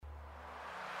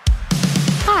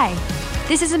Hi,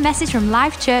 this is a message from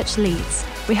Life Church Leeds.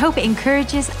 We hope it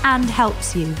encourages and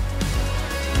helps you.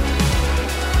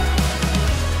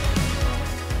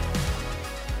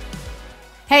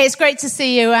 Hey, it's great to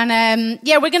see you. And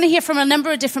we're going to hear from a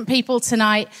number of different people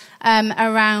tonight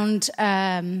around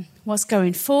what's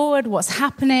going forward, what's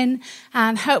happening.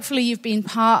 And hopefully you've been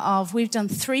part of, we've done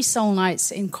 3 soul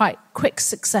nights in quite quick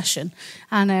succession.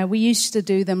 And we used to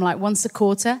do them like once a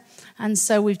quarter. And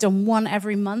so we've done 1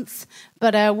 every month.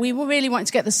 But we really want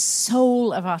to get the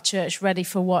soul of our church ready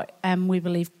for what we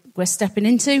believe we're stepping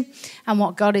into and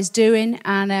what God is doing.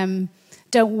 And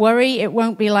don't worry, it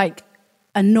won't be like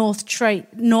a North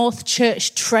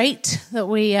Church trait that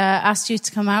we asked you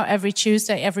to come out every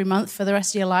Tuesday, every month for the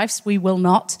rest of your lives. We will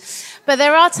not. But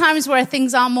there are times where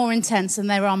things are more intense and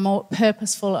they are more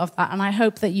purposeful of that. And I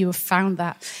hope that you have found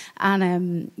that.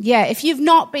 And if you've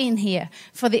not been here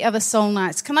for the other soul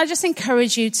nights, can I just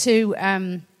encourage you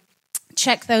to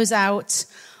check those out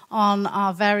on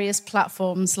our various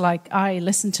platforms like I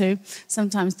listen to.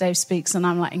 Sometimes Dave speaks and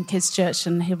I'm like in kids' church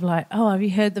and he'll be like, oh, have you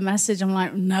heard the message? I'm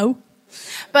like, no.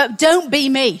 But don't be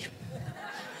me.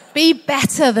 Be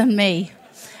better than me.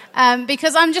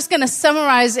 Because I'm just going to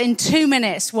summarize in 2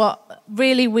 minutes what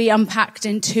really we unpacked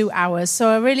in 2 hours. So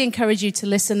I really encourage you to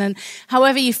listen. And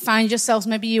however you find yourselves,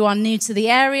 maybe you are new to the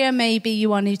area, maybe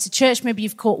you are new to church, maybe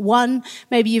you've caught one,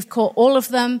 maybe you've caught all of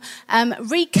them.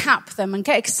 Recap them and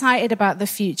get excited about the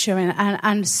future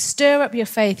and stir up your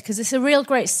faith, because it's a real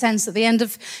great sense at the end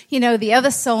of, the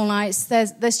other soul nights.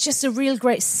 There's just a real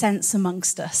great sense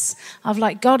amongst us of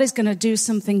like God is going to do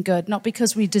something good, not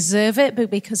because we deserve it, but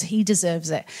because he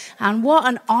deserves it. And what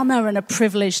an honor and a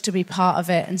privilege to be part of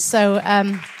it. And so,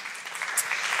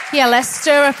 let's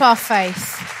stir up our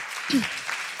faith.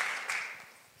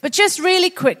 But just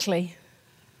really quickly,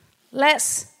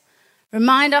 let's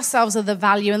remind ourselves of the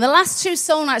value. And the last 2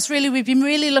 soul nights, really, we've been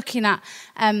really looking at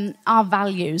our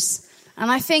values. And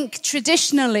I think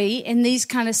traditionally in these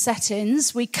kind of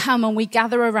settings, we come and we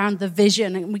gather around the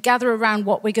vision and we gather around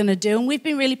what we're going to do. And we've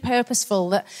been really purposeful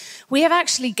that we have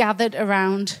actually gathered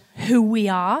around who we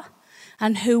are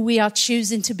and who we are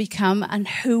choosing to become and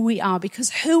who we are.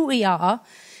 Because who we are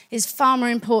is far more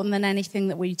important than anything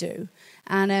that we do.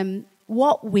 And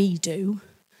what we do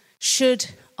should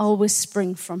always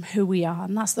spring from who we are.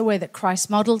 And that's the way that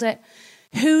Christ modeled it.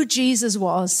 Who Jesus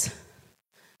was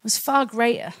far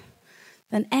greater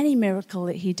than any miracle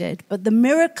that he did. But the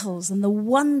miracles and the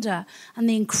wonder and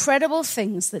the incredible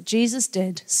things that Jesus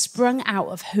did sprung out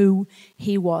of who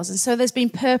he was. And so there's been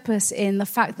purpose in the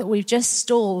fact that we've just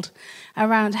stalled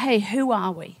around, hey, who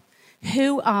are we?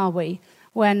 Who are we?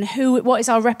 What is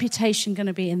our reputation going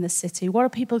to be in the city? What are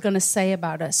people going to say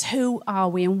about us? Who are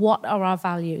we and what are our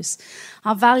values?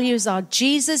 Our values are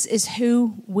Jesus is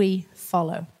who we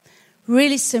follow.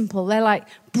 Really simple. They're like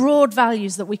broad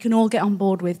values that we can all get on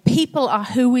board with. People are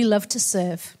who we love to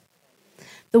serve.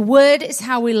 The word is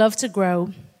how we love to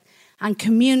grow. And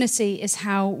community is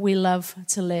how we love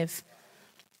to live.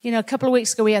 A couple of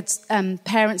weeks ago we had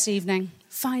parents' evening.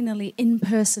 Finally,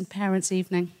 in-person parents'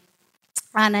 evening.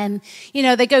 And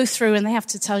they go through and they have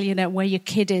to tell you where your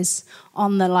kid is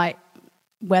on the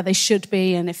where they should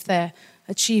be and if they're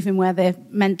achieving where they're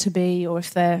meant to be or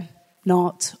if they're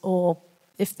not, or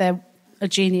if they're a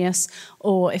genius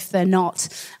or if they're not.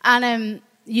 And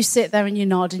you sit there and you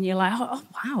nod and you're like, oh,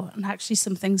 wow. And actually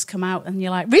some things come out and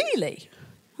you're like, really?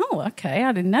 Oh, okay,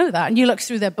 I didn't know that. And you look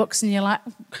through their books and you're like,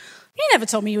 you never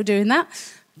told me you were doing that.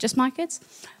 Just my kids.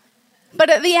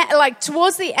 But at the end,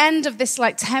 towards the end of this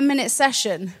 10-minute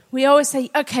session, we always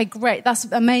say, okay, great, that's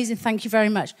amazing, thank you very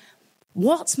much.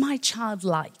 What's my child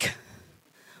like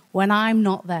when I'm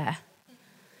not there?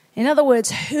 In other words,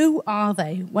 who are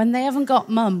they when they haven't got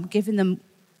mum giving them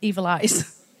evil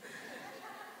eyes?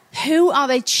 Who are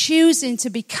they choosing to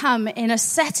become in a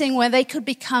setting where they could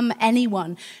become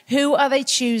anyone? Who are they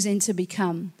choosing to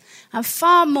become? And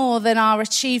far more than our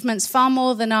achievements, far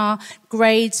more than our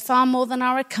grades, far more than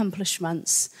our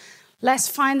accomplishments, let's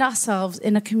find ourselves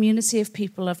in a community of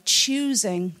people of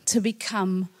choosing to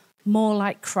become more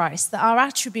like Christ, that our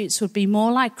attributes would be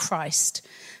more like Christ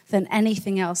than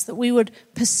anything else, that we would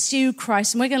pursue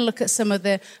Christ. And we're going to look at some of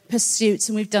the pursuits,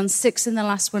 and we've done 6 in the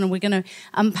last one, and we're going to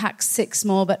unpack 6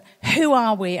 more. But who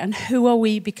are we and who are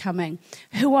we becoming?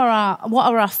 What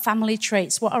are our family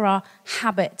traits? What are our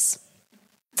habits?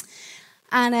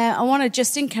 And I want to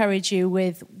just encourage you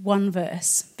with one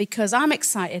verse, because I'm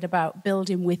excited about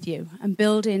building with you and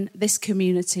building this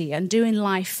community and doing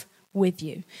life with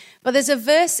you. But there's a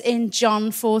verse in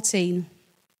John 14,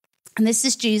 and this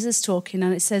is Jesus talking,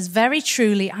 and it says, "Very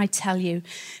truly I tell you,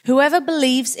 whoever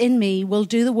believes in me will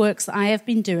do the works that I have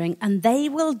been doing, and they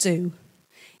will do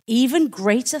even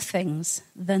greater things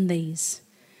than these,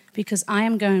 because I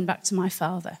am going back to my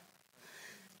Father.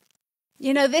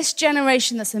 You know, this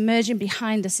generation that's emerging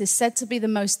behind us is said to be the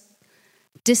most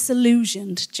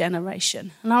disillusioned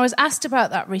generation. And I was asked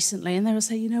about that recently, and they were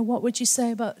saying, you know, what would you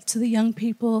say about to the young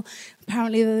people?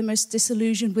 Apparently they're the most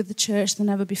disillusioned with the church than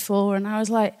ever before. And I was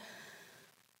like,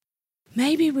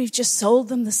 maybe we've just sold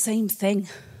them the same thing.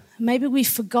 Maybe we've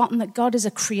forgotten that God is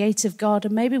a creative God,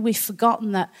 and maybe we've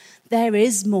forgotten that there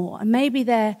is more. And maybe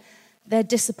their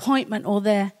disappointment or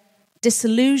their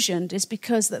disillusioned is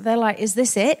because that they're like, is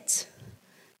this it?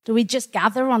 Do we just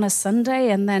gather on a Sunday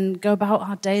and then go about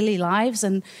our daily lives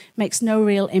and makes no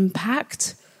real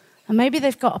impact? And maybe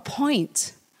they've got a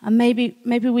point. And maybe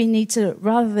we need to,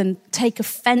 rather than take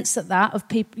offense at that of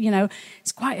people, you know,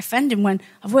 it's quite offending when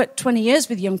I've worked 20 years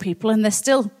with young people and they're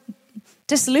still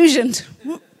disillusioned.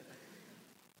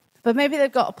 But maybe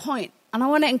they've got a point. And I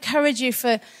want to encourage you,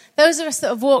 for those of us that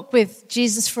have walked with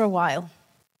Jesus for a while,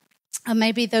 and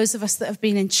maybe those of us that have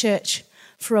been in church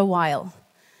for a while,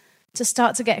 to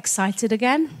start to get excited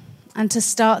again and to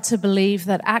start to believe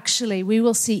that actually we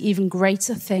will see even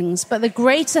greater things. But the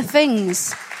greater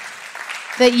things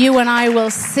that you and I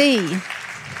will see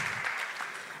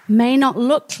may not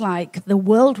look like the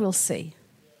world will see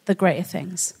the greater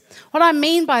things. What I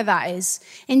mean by that is,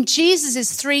 in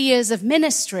Jesus' 3 years of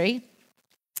ministry,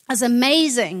 as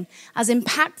amazing, as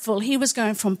impactful, he was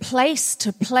going from place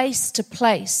to place to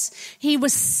place. He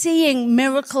was seeing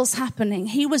miracles happening.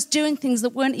 He was doing things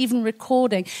that weren't even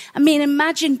recording. I mean,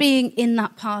 imagine being in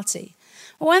that party.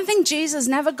 One thing Jesus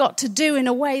never got to do in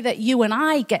a way that you and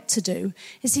I get to do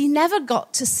is he never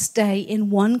got to stay in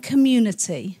one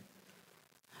community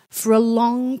for a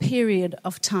long period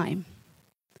of time.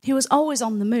 He was always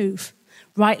on the move.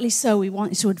 Rightly so, he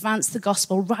wanted to advance the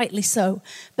gospel, rightly so.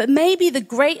 But maybe the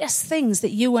greatest things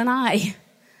that you and I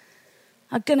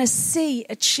are going to see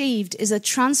achieved is a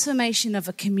transformation of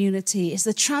a community, is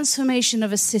the transformation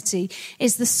of a city,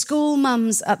 is the school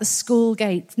mums at the school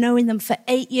gate, knowing them for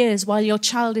 8 years while your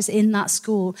child is in that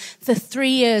school, for 3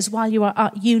 years while you are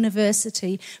at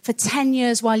university, for 10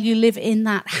 years while you live in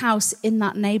that house, in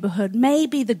that neighborhood.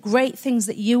 Maybe the great things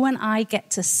that you and I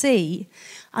get to see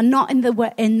are not in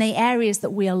the areas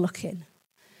that we are looking.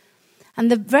 And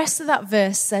the rest of that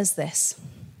verse says this.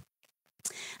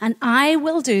 And I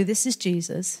will do, this is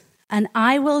Jesus, and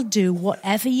I will do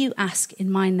whatever you ask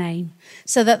in my name,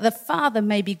 so that the Father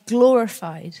may be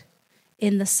glorified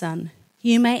in the Son.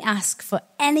 You may ask for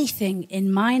anything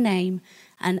in my name,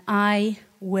 and I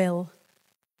will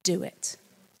do it.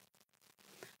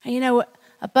 And you know,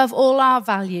 above all our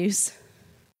values,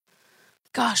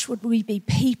 gosh, would we be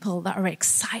people that are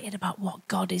excited about what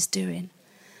God is doing?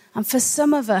 And for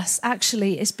some of us,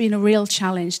 actually, it's been a real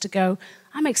challenge to go,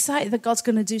 I'm excited that God's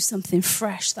going to do something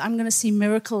fresh, that I'm going to see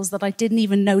miracles that I didn't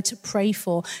even know to pray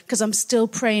for, because I'm still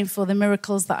praying for the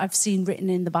miracles that I've seen written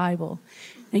in the Bible.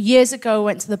 Now, years ago, I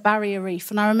went to the Barrier Reef,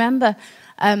 and I remember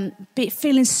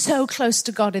feeling so close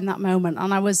to God in that moment.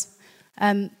 And I was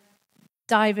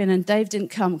diving, and Dave didn't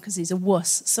come because he's a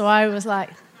wuss. So I was like,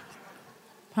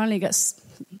 apparently he gets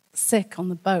sick on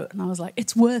the boat, and I was like,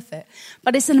 it's worth it.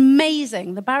 But it's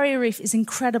amazing. The Barrier Reef is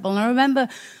incredible. And I remember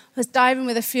I was diving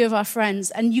with a few of our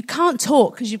friends, and you can't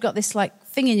talk because you've got this like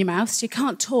thing in your mouth, so you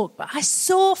can't talk. But I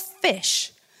saw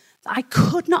fish that I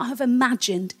could not have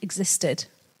imagined existed.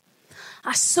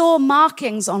 I saw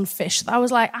markings on fish that I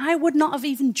was like, I would not have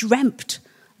even dreamt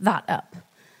that up.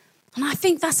 And I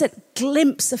think that's a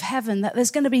glimpse of heaven, that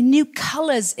there's going to be new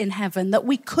colors in heaven that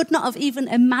we could not have even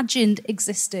imagined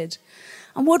existed.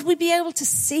 And would we be able to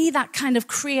see that kind of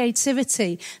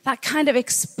creativity, that kind of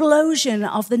explosion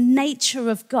of the nature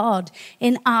of God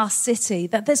in our city?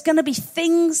 That there's going to be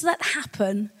things that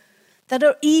happen that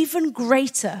are even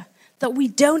greater, that we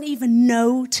don't even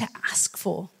know to ask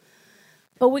for.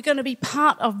 But we're going to be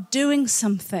part of doing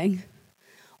something,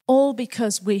 all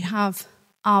because we have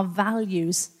our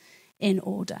values in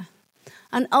order.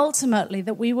 And ultimately,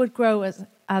 that we would grow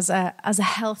as a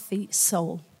healthy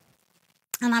soul.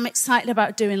 And I'm excited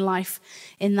about doing life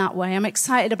in that way. I'm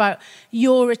excited about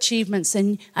your achievements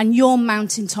and your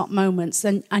mountaintop moments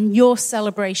and your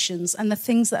celebrations and the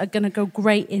things that are going to go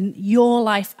great in your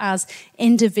life as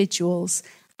individuals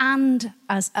and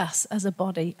as us, as a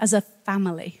body, as a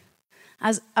family,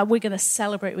 as we're going to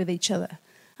celebrate with each other.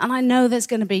 And I know there's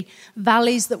going to be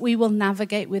valleys that we will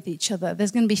navigate with each other. There's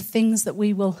going to be things that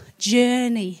we will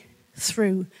journey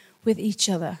through with each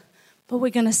other. But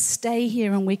we're going to stay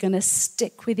here and we're going to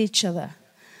stick with each other.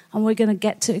 And we're going to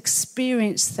get to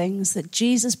experience things that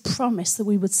Jesus promised that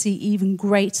we would see even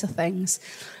greater things.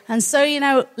 And so,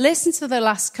 listen to the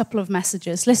last couple of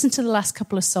messages. Listen to the last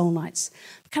couple of Soul Nights.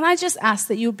 Can I just ask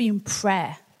that you would be in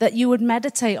prayer, that you would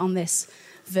meditate on this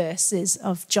verses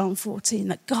of John 14,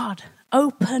 that God,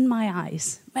 open my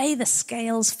eyes. May the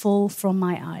scales fall from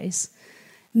my eyes.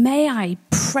 May I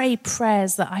pray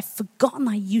prayers that I've forgotten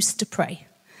I used to pray.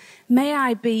 May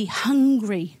I be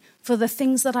hungry for the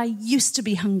things that I used to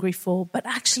be hungry for, but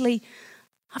actually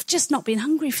I've just not been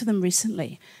hungry for them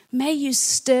recently. May you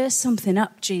stir something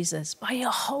up, Jesus, by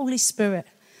your Holy Spirit,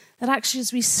 that actually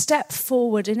as we step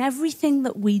forward in everything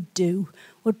that we do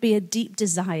would be a deep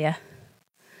desire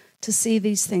to see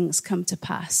these things come to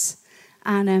pass,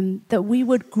 and that we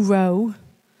would grow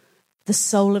the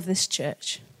soul of this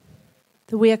church,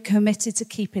 that we are committed to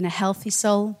keeping a healthy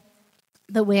soul,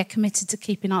 that we are committed to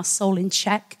keeping our soul in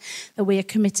check, that we are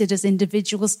committed as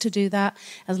individuals to do that,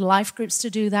 as life groups to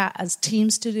do that, as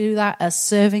teams to do that, as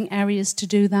serving areas to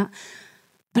do that.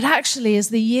 But actually, as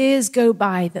the years go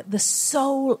by, that the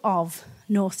soul of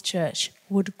North Church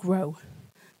would grow,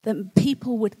 that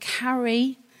people would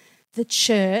carry the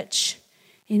church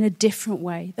in a different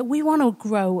way, that we want to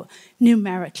grow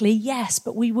numerically, yes,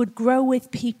 but we would grow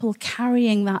with people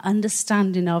carrying that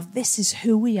understanding of this is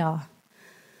who we are.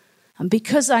 And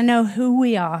because I know who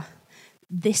we are,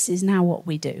 this is now what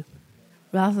we do.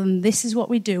 Rather than this is what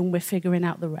we do and we're figuring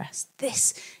out the rest.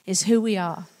 This is who we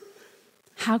are.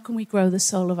 How can we grow the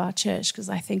soul of our church? Because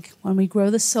I think when we grow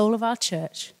the soul of our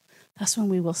church, that's when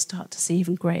we will start to see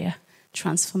even greater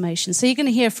transformation. So you're going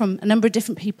to hear from a number of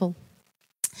different people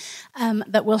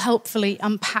that will hopefully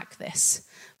unpack this,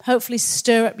 hopefully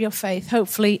stir up your faith,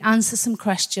 hopefully answer some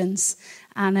questions.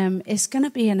 And it's going to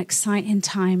be an exciting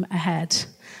time ahead.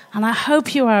 And I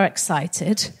hope you are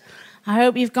excited. I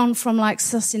hope you've gone from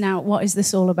sussing out what is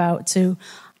this all about to,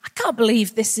 I can't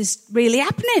believe this is really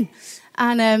happening.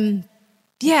 And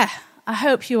I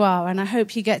hope you are. And I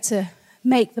hope you get to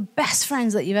make the best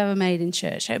friends that you've ever made in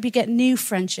church. I hope you get new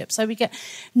friendships. I hope you get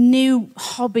new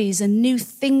hobbies and new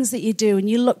things that you do. And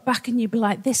you look back and you be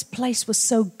like, this place was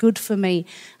so good for me.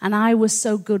 And I was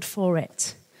so good for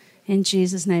it. In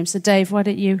Jesus' name. So Dave, why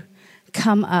don't you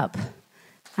come up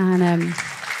and...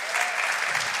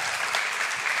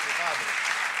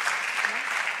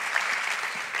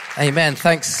 Amen.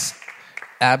 Thanks,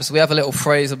 Abs. We have a little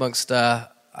phrase amongst our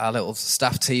little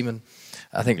staff team, and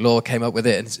I think Laura came up with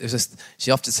it. And it was just,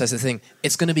 she often says the thing,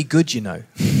 it's going to be good,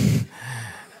 And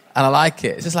I like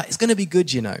it. It's just it's going to be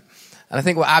good, And I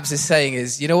think what Abs is saying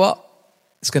is, you know what?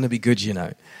 It's going to be good,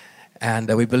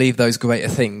 And we believe those greater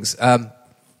things.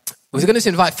 We're going to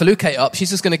invite Feluke up. She's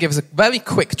just going to give us a very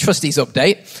quick trustees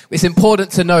update. It's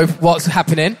important to know what's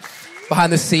happening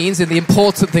behind the scenes in the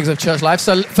important things of church life.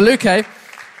 So, Feluke,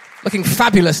 looking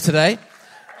fabulous today.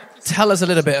 Tell us a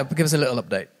little bit, give us a little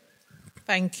update.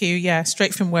 Thank you. Yeah,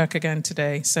 straight from work again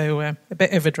today. So a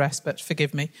bit overdressed, but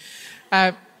forgive me.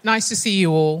 Nice to see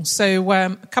you all. So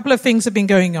a couple of things have been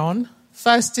going on.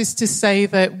 First is to say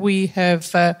that we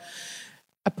have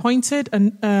appointed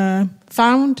and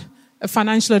found a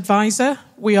financial advisor.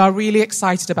 We are really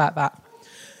excited about that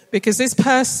because this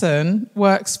person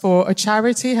works for a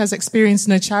charity, has experience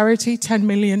in a charity, 10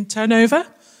 million turnover,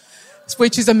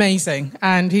 which is amazing.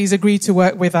 And he's agreed to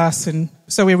work with us. And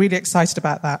so we're really excited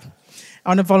about that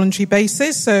on a voluntary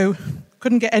basis. So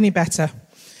couldn't get any better.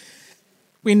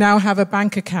 We now have a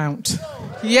bank account.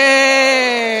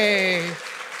 Yay!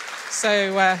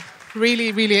 So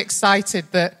really, really excited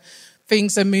that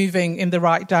things are moving in the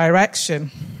right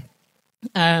direction.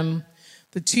 The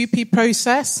 2P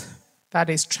process, that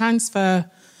is transfer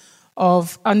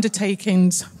of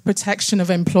undertakings, protection of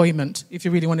employment, if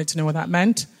you really wanted to know what that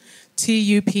meant.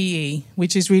 TUPE,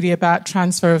 which is really about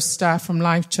transfer of staff from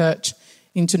Life Church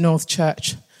into North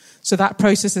Church. So that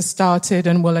process has started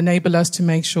and will enable us to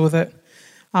make sure that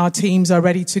our teams are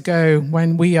ready to go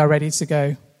when we are ready to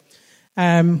go.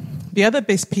 The other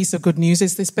piece of good news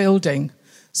is this building.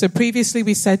 So previously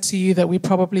we said to you that we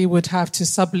probably would have to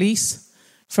sublease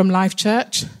from Life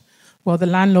Church. Well, the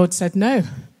landlord said, no,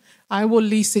 I will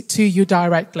lease it to you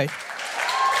directly.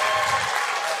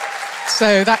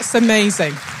 So that's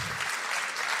amazing.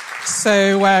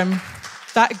 So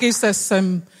that gives us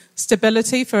some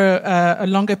stability for a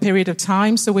longer period of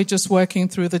time. So we're just working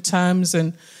through the terms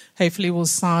and hopefully we'll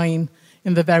sign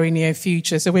in the very near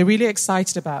future. So we're really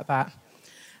excited about that.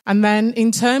 And then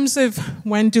in terms of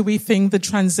when do we think the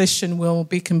transition will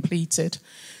be completed,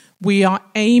 we are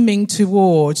aiming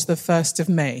towards the 1st of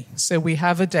May. So we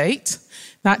have a date.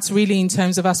 That's really in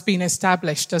terms of us being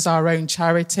established as our own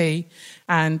charity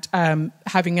and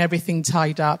having everything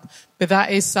tied up. But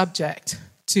that is subject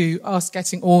to us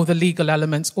getting all the legal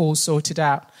elements all sorted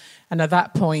out. And at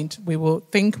that point, we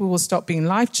will stop being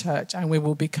Life Church and we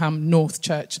will become North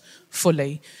Church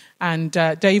fully. And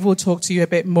Dave will talk to you a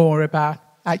bit more about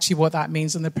actually what that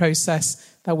means and the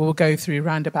process that we'll go through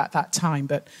around about that time.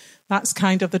 But that's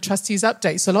kind of the trustees'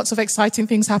 update. So lots of exciting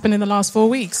things happened in the last 4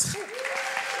 weeks.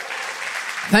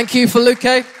 Thank you,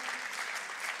 Feluke.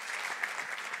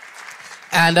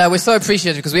 And we're so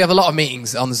appreciative because we have a lot of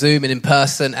meetings on Zoom and in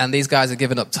person, and these guys are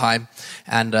giving up time,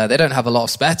 and they don't have a lot of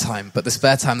spare time, but the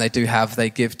spare time they do have, they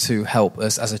give to help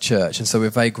us as a church, and so we're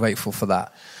very grateful for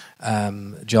that.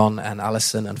 John and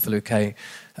Alison and Feluke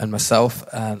and myself,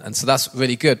 and so that's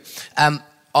really good.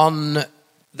 On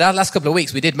that last couple of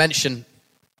weeks, we did mention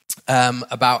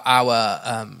about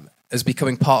our as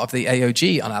becoming part of the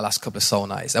AOG on our last couple of Soul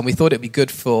Nights, and we thought it'd be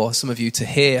good for some of you to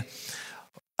hear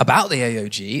about the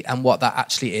AOG and what that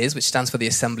actually is, which stands for the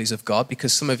Assemblies of God,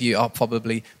 because some of you are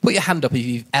probably... Put your hand up if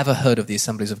you've ever heard of the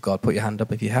Assemblies of God. Put your hand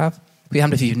up if you have. Put your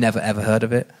hand up if you've never, ever heard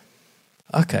of it.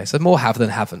 Okay, so more have than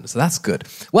haven't, so that's good.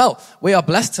 Well, we are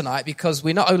blessed tonight because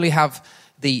we not only have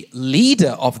the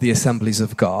leader of the Assemblies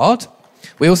of God,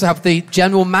 we also have the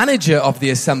general manager of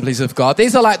the Assemblies of God.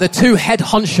 These are like the two head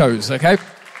honchos, okay?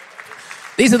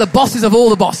 These are the bosses of all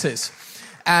the bosses.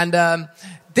 And...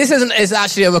 this is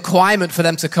actually a requirement for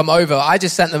them to come over. I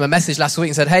just sent them a message last week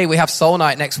and said, hey, we have Soul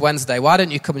Night next Wednesday. Why don't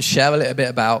you come and share a little bit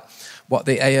about what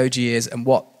the AOG is and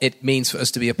what it means for us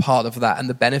to be a part of that and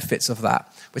the benefits of that,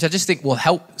 which I just think will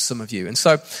help some of you. And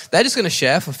so they're just going to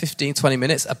share for 15, 20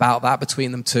 minutes about that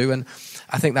between them two, and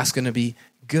I think that's going to be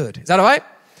good. Is that all right?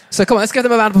 So come on, let's give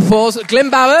them a round of applause. Glyn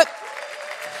Barrett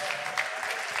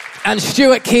and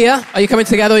Stuart Keir. Are you coming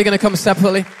together or are you going to come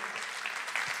separately?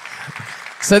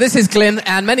 So this is Glyn,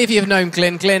 and many of you have known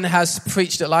Glyn. Glyn has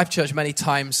preached at Life Church many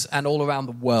times and all around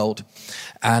the world,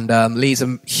 and leads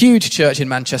a huge church in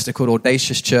Manchester called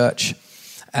Audacious Church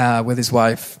with his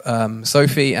wife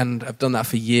Sophie, and I've done that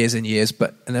for years and years.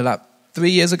 But about 3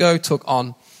 years ago, took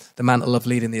on the mantle of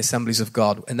leading the Assemblies of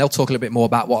God, and they'll talk a little bit more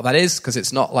about what that is, because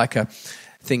it's not like a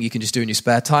thing you can just do in your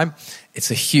spare time. It's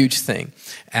a huge thing,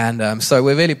 and so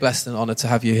we're really blessed and honoured to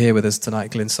have you here with us tonight,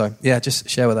 Glyn. So yeah, just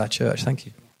share with our church. Thank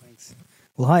you.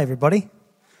 Well, hi, everybody.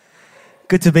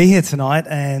 Good to be here tonight,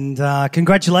 and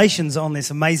congratulations on this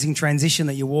amazing transition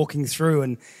that you're walking through,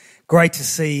 and great to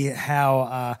see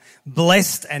how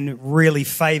blessed and really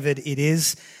favoured it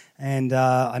is. And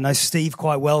I know Steve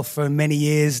quite well for many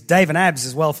years, Dave and Abs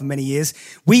as well for many years.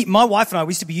 My wife and I,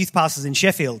 we used to be youth pastors in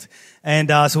Sheffield,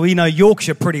 and so we know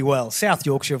Yorkshire pretty well. South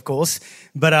Yorkshire, of course,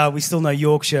 but we still know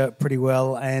Yorkshire pretty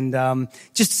well. And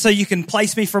just so you can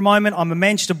place me for a moment, I'm a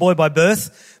Manchester boy by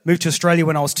birth. Moved to Australia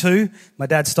when I was 2. My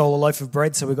dad stole a loaf of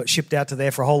bread, so we got shipped out to there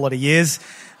for a whole lot of years.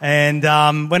 And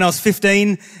when I was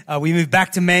 15, we moved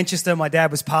back to Manchester. My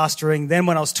dad was pastoring. Then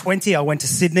when I was 20, I went to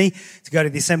Sydney to go to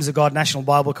the Assemblies of God National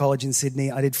Bible College in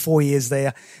Sydney. I did 4 years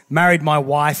there, married my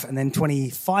wife, and then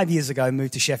 25 years ago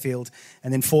moved to Sheffield,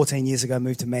 and then 14 years ago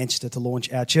moved to Manchester to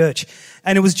launch our church.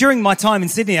 And it was during my time in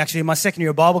Sydney, actually, in my second year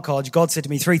of Bible college, God said to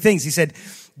me 3 things. He said,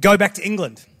 go back to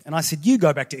England. And I said, you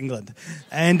go back to England.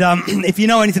 And if you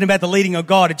know anything about the leading of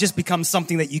God, it just becomes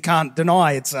something that you can't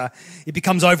deny. It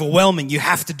becomes overwhelming. You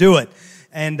have to do it.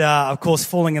 And, of course,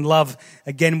 falling in love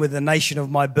again with the nation of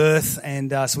my birth.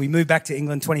 And so we moved back to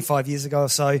England 25 years ago or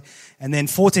so. And then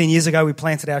 14 years ago, we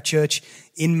planted our church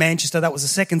in Manchester. That was the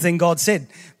second thing God said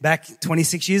back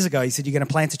 26 years ago. He said, you're going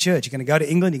to plant a church. You're going to go to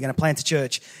England. You're going to plant a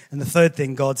church. And the third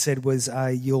thing God said was,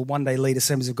 you'll one day lead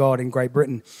Assemblies of God in Great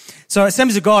Britain. So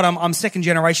Assemblies of God, I'm second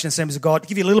generation Assemblies of God. To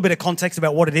give you a little bit of context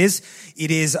about what it is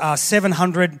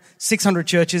 600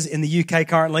 churches in the UK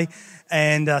currently.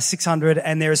 And 600,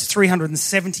 and there is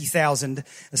 370,000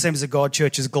 Assemblies of God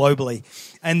churches globally.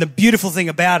 And the beautiful thing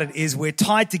about it is we're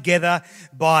tied together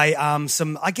by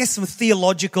some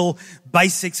theological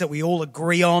basics that we all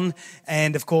agree on,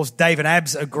 and of course Dave and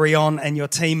Abs agree on, and your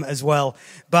team as well.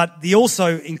 But the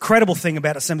also incredible thing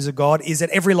about Assemblies of God is that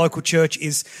every local church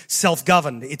is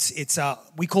self-governed.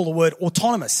 We call the word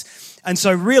autonomous. And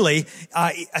so really,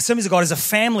 Assemblies of God is a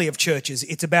family of churches.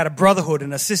 It's about a brotherhood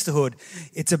and a sisterhood.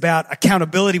 It's about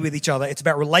accountability with each other. It's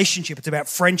about relationship. It's about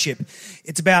friendship.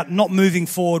 It's about not moving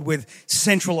forward with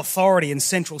central authority and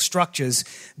central structures,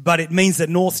 but it means that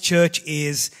North Church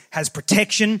has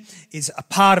protection, is a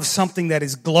part of something that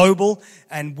is global,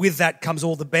 and with that comes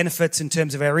all the benefits in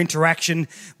terms of our interaction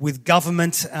with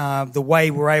government, the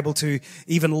way we're able to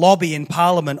even lobby in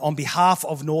Parliament on behalf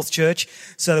of North Church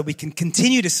so that we can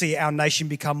continue to see our nation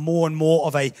become more and more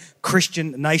of a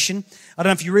Christian nation. I don't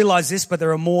know if you realize this, but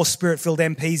there are more Spirit-filled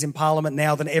MPs in Parliament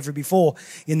now than ever before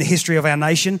in the history of our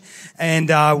nation.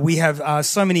 And we have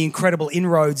so many incredible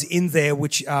inroads in there,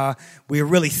 which we are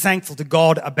really thankful to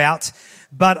God about.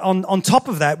 But on top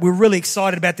of that, we're really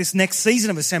excited about this next season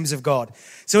of Assemblies of God.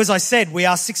 So as I said, we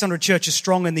are 600 churches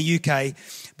strong in the UK.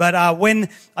 But when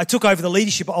I took over the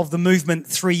leadership of the movement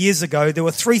 3 years ago, there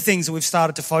were three things that we've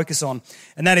started to focus on.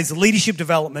 And that is leadership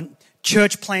development,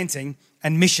 church planting,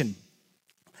 and mission.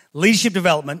 Leadership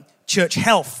development, church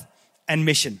health, and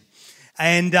mission.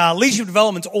 And leadership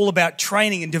development is all about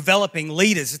training and developing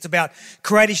leaders. It's about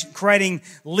creating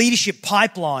leadership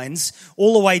pipelines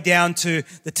all the way down to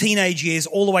the teenage years,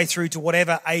 all the way through to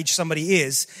whatever age somebody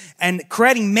is, and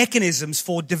creating mechanisms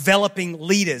for developing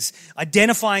leaders,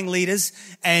 identifying leaders,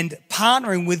 and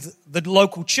partnering with the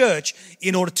local church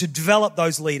in order to develop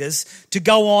those leaders to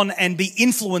go on and be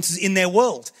influencers in their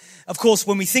world. Of course,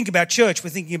 when we think about church,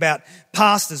 we're thinking about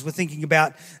pastors, we're thinking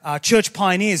about church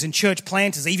pioneers and church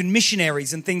planters, even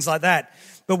missionaries and things like that.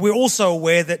 But we're also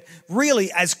aware that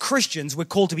really as Christians, we're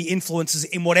called to be influencers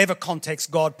in whatever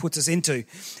context God puts us into,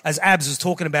 as Abs was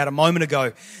talking about a moment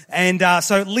ago. And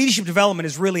so leadership development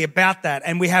is really about that.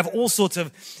 And we have all sorts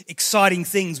of exciting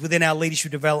things within our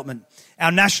leadership development.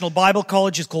 Our National Bible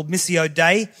College is called Missio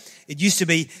Dei. It used to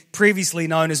be previously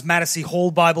known as Mattersey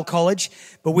Hall Bible College,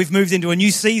 but we've moved into a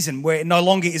new season where no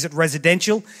longer is it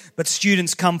residential, but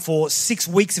students come for 6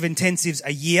 weeks of intensives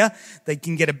a year. They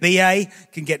can get a BA,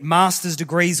 can get master's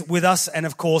degrees with us, and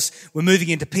of course, we're moving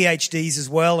into PhDs as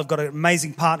well. I've got an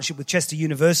amazing partnership with Chester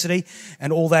University,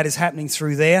 and all that is happening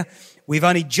through there. We've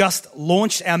only just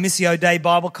launched our Missio Dei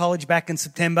Bible College back in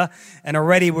September, and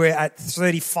already we're at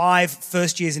 35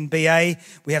 first years in BA.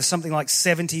 We have something like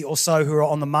 70 or so who are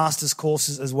on the master's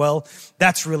courses as well.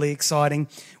 That's really exciting.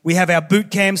 We have our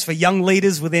boot camps for young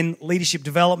leaders within leadership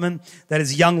development. That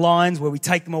is Young Lions, where we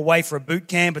take them away for a boot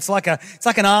camp. It's like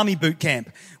an army boot camp.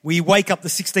 We wake up the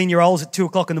 16-year-olds at 2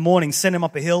 o'clock in the morning, send them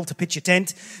up a hill to pitch a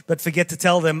tent, but forget to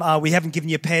tell them we haven't given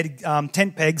you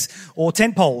tent pegs or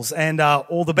tent poles, and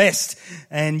all the best.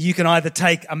 And you can either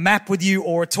take a map with you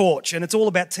or a torch. And it's all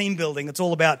about team building. It's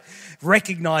all about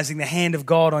recognizing the hand of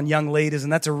God on young leaders.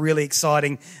 And that's a really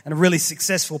exciting and a really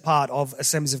successful part of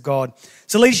Assemblies of God.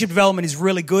 So leadership development is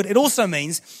really good. It also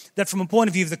means that from a point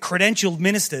of view of the credentialed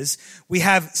ministers, we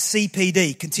have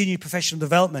CPD, continued professional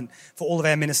development, for all of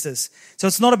our ministers. So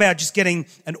it's not about just getting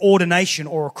an ordination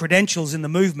or credentials in the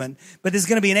movement, but there's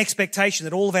going to be an expectation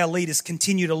that all of our leaders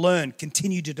continue to learn,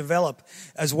 continue to develop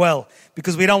as well,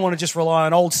 because we don't want to just rely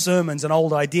on old sermons and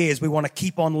old ideas. We want to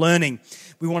keep on learning.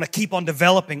 We want to keep on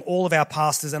developing all of our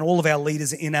pastors and all of our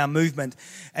leaders in our movement.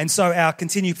 And so our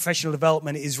continued professional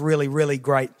development is really, really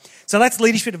great. So that's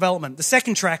leadership development. The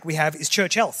second track we have is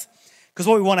church health. Because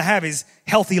what we want to have is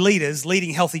healthy leaders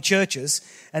leading healthy churches,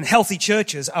 and healthy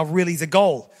churches are really the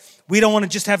goal. We don't want to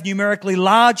just have numerically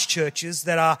large churches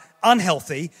that are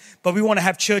unhealthy, but we want to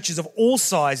have churches of all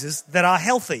sizes that are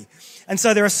healthy. And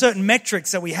so there are certain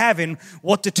metrics that we have in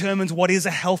what determines what is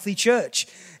a healthy church.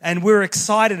 And we're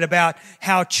excited about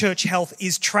how church health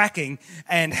is tracking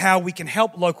and how we can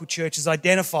help local churches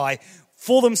identify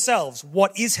for themselves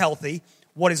what is healthy,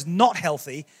 what is not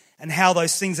healthy, and how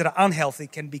those things that are unhealthy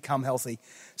can become healthy.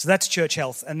 So that's church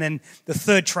health. And then the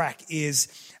third track is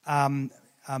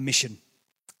mission.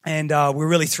 And we're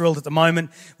really thrilled at the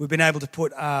moment. We've been able to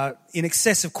put in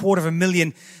excess of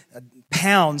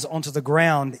 £250,000 onto the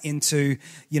ground into,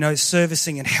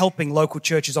 servicing and helping local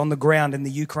churches on the ground in the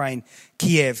Ukraine,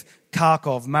 Kiev,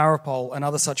 Kharkov, Mariupol, and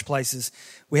other such places.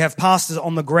 We have pastors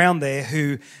on the ground there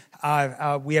who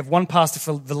we have one pastor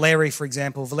for Valeri, for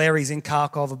example. Valeri's in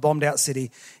Kharkov, a bombed out city.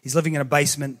 He's living in a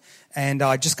basement. And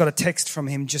I just got a text from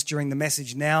him just during the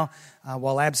message now,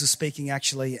 while Abs was speaking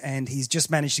actually, and he's just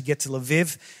managed to get to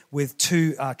Lviv with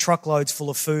 2 truckloads full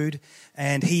of food.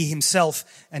 And he himself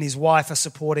and his wife are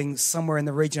supporting somewhere in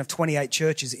the region of 28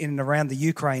 churches in and around the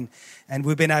Ukraine. And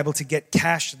we've been able to get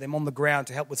cash to them on the ground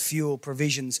to help with fuel,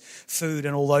 provisions, food,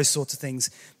 and all those sorts of things.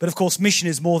 But of course, mission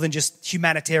is more than just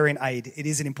humanitarian aid. It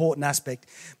is an important aspect,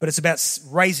 but it's about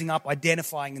raising up,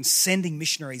 identifying, and sending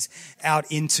missionaries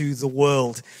out into the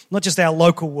world. Not just our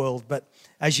local world, but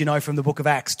as you know from the book of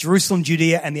Acts, Jerusalem,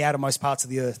 Judea, and the outermost parts of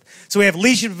the earth. So we have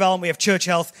leadership development, we have church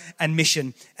health, and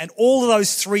mission. And all of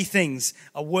those 3 things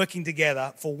are working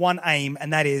together for one aim,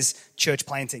 and that is church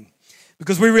planting.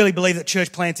 Because we really believe that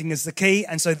church planting is the key.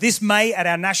 And so this May at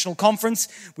our national conference,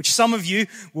 which some of you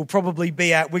will probably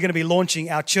be at, we're going to be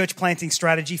launching our church planting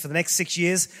strategy for the next 6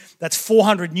 years. That's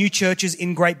 400 new churches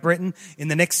in Great Britain in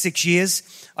the next 6 years.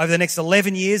 Over the next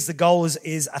 11 years, the goal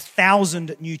is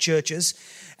 1,000 new churches.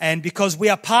 And because we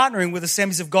are partnering with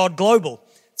Assemblies of God Global,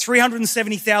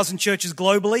 370,000 churches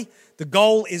globally. The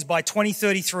goal is by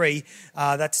 2033,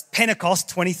 that's Pentecost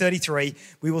 2033,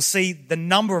 we will see the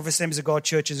number of Assemblies of God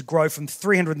churches grow from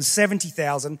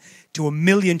 370,000 to 1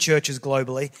 million churches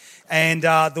globally. And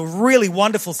the really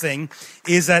wonderful thing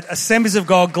is that Assemblies of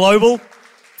God Global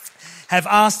have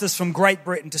asked us from Great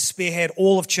Britain to spearhead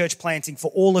all of church planting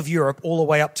for all of Europe, all the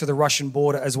way up to the Russian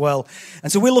border as well. And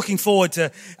so we're looking forward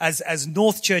to, as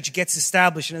North Church gets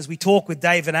established and as we talk with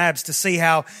Dave and Abs to see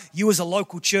how you as a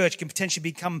local church can potentially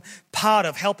become part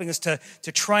of helping us to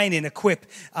train and equip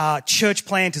church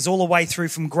planters all the way through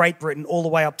from Great Britain, all the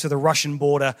way up to the Russian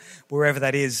border, wherever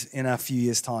that is in a few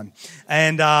years' time.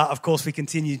 And of course, we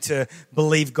continue to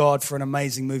believe God for an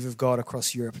amazing move of God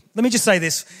across Europe. Let me just say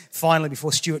this finally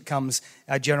before Stuart comes,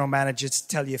 our general manager, to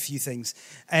tell you a few things.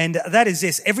 And that is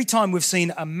this. Every time we've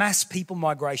seen a mass people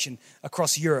migration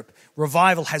across Europe,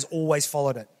 revival has always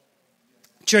followed it.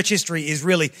 Church history is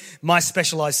really my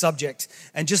specialized subject.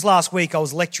 And just last week, I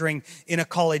was lecturing in a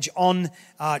college on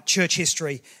church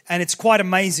history. And it's quite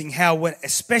amazing how,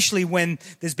 especially when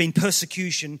there's been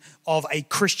persecution of a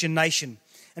Christian nation.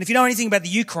 And if you know anything about the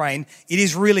Ukraine, it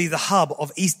is really the hub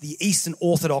of the Eastern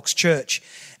Orthodox Church.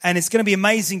 And it's going to be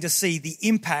amazing to see the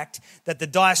impact that the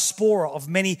diaspora of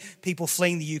many people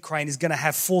fleeing the Ukraine is going to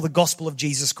have for the gospel of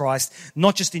Jesus Christ,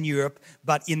 not just in Europe,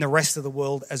 but in the rest of the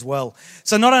world as well.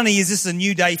 So not only is this a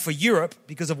new day for Europe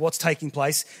because of what's taking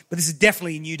place, but this is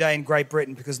definitely a new day in Great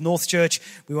Britain because North Church,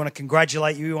 we want to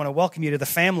congratulate you. We want to welcome you to the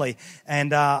family, and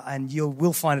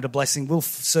we'll find it a blessing. We'll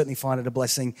certainly find it a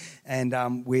blessing,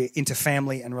 and we're into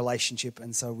family and relationship,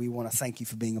 and so we want to thank you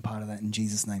for being a part of that in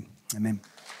Jesus' name. Amen.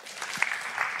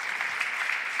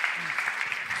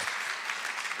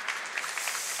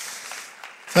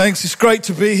 Thanks. It's great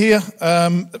to be here.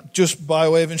 Just by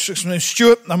way of introduction, my name's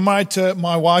Stuart. I'm married to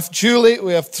my wife, Julie.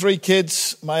 We have 3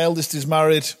 kids. My eldest is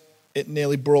married. It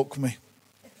nearly broke me.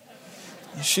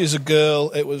 She's a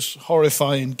girl. It was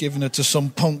horrifying giving her to some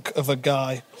punk of a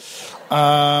guy.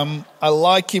 I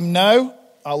like him now.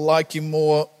 I'll like him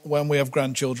more when we have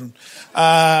grandchildren.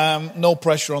 No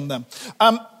pressure on them.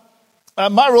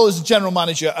 My role is general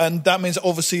manager, and that means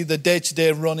oversee the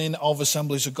day-to-day running of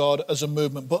Assemblies of God as a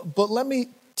movement. But let me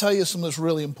tell you something that's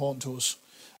really important to us.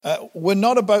 We're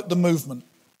not about the movement.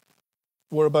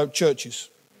 We're about churches.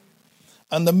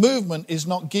 And the movement is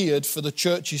not geared for the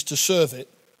churches to serve it.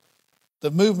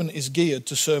 The movement is geared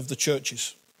to serve the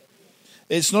churches.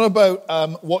 It's not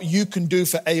about what you can do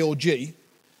for AOG.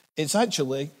 It's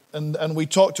actually, and we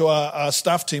talk to our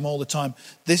staff team all the time,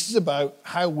 this is about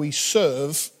how we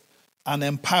serve and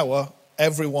empower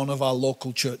every one of our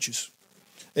local churches.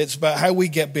 It's about how we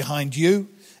get behind you.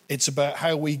 It's about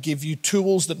how we give you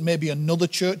tools that maybe another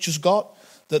church has got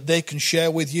that they can share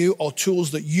with you, or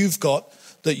tools that you've got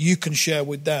that you can share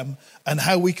with them, and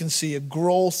how we can see a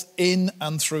growth in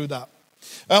and through that.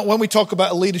 When we talk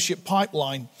about a leadership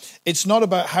pipeline, it's not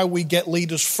about how we get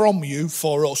leaders from you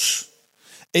for us.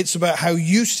 It's about how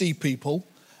you see people,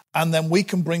 and then we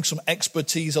can bring some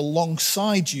expertise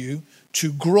alongside you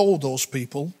to grow those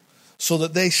people so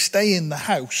that they stay in the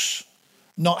house,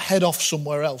 not head off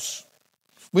somewhere else.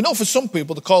 We know for some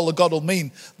people the call of God will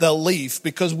mean they'll leave,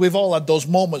 because we've all had those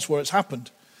moments where it's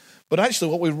happened. But actually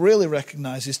what we really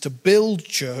recognize is to build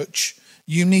church,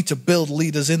 you need to build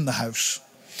leaders in the house.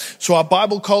 So our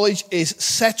Bible college is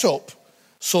set up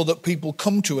so that people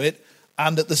come to it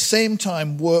and at the same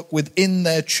time work within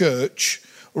their church,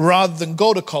 rather than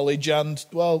go to college and,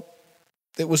 well,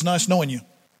 it was nice knowing you.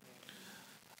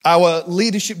 Our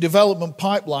leadership development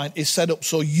pipeline is set up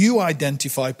so you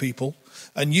identify people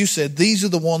and you said, these are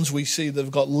the ones we see that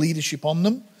have got leadership on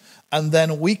them. And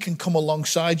then we can come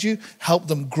alongside you, help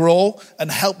them grow, and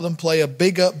help them play a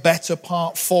bigger, better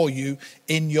part for you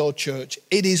in your church.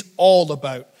 It is all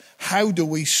about how do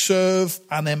we serve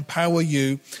and empower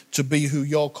you to be who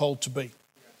you're called to be.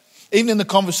 Even in the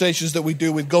conversations that we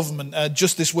do with government,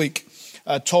 just this week,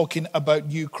 talking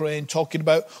about Ukraine, talking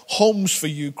about homes for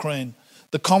Ukraine,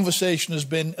 the conversation has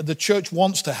been the church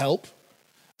wants to help,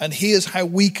 and here's how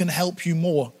we can help you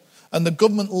more. And the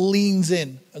government leans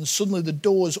in, and suddenly the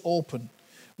doors open,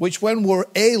 which when we're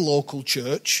a local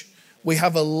church, we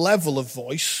have a level of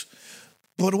voice.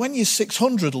 But when you're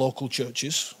 600 local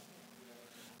churches,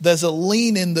 there's a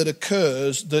lean in that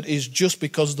occurs that is just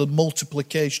because of the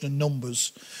multiplication of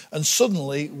numbers. And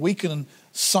suddenly we can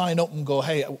sign up and go,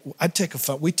 hey,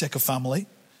 we take a family.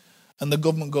 And the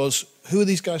government goes, who are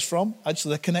these guys from? Actually,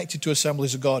 they're connected to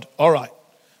Assemblies of God. All right,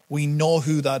 we know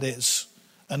who that is.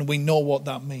 And we know what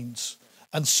that means.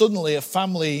 And suddenly a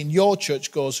family in your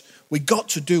church goes, we got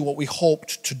to do what we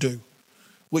hoped to do,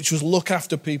 which was look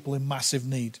after people in massive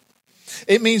need.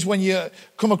 It means when you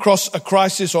come across a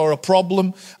crisis or a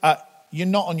problem, you're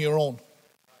not on your own.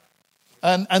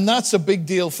 And that's a big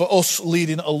deal for us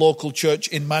leading a local church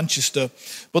in Manchester.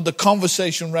 But the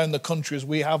conversation around the country as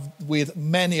we have with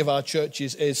many of our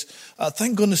churches is,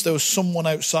 thank goodness there was someone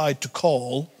outside to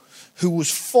call who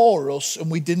was for us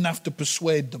and we didn't have to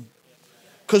persuade them.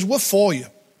 Because we're for you.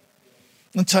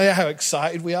 I'll tell you how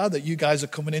excited we are that you guys are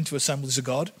coming into Assemblies of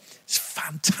God. It's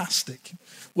fantastic.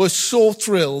 We're so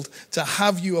thrilled to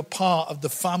have you a part of the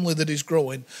family that is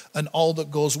growing and all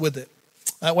that goes with it.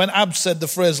 When Ab said the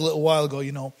phrase a little while ago,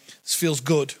 this feels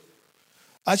good.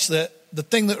 Actually, the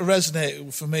thing that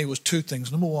resonated for me was two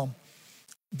things. Number one,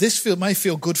 this may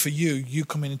feel good for you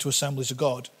coming into Assemblies of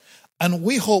God, and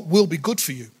we hope will be good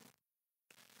for you.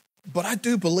 But I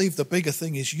do believe the bigger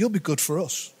thing is you'll be good for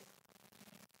us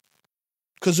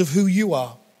because of who you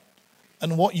are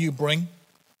and what you bring,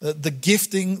 the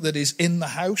gifting that is in the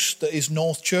house that is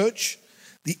North Church,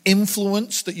 the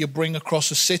influence that you bring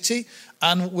across a city,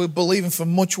 and we're believing for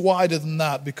much wider than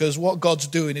that because what God's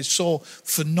doing is so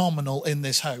phenomenal in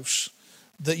this house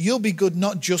that you'll be good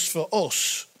not just for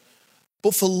us,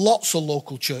 but for lots of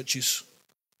local churches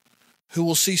who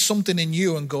will see something in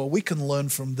you and go, we can learn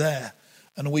from there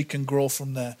and we can grow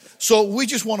from there. So we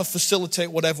just want to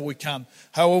facilitate whatever we can,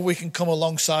 however we can come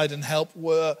alongside and help.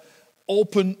 We're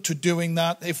open to doing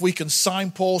that. If we can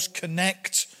signpost,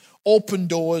 connect, open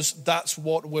doors, that's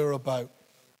what we're about.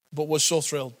 But we're so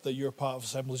thrilled that you're a part of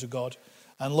Assemblies of God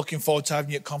and looking forward to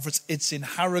having you at conference. It's in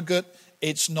Harrogate.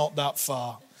 It's not that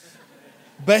far.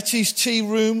 Betty's Tea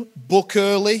Room, book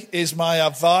early is my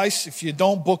advice. If you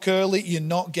don't book early, you're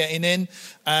not getting in.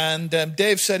 And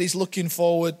Dave said he's looking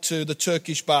forward to the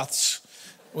Turkish baths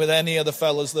with any of the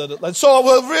fellas that. So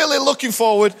we're really looking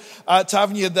forward to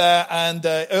having you there. And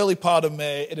early part of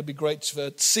May, it'll be great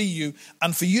to see you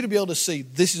and for you to be able to see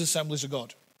this is Assemblies of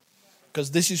God, because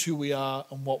this is who we are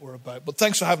and what we're about. But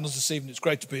thanks for having us this evening. It's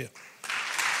great to be here.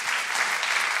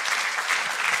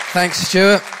 Thanks,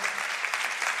 Stuart.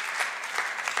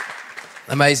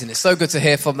 Amazing. It's so good to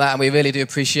hear from that, and we really do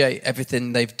appreciate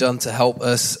everything they've done to help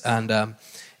us. And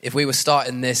if we were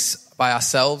starting this by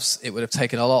ourselves, it would have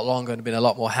taken a lot longer and been a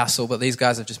lot more hassle, but these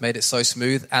guys have just made it so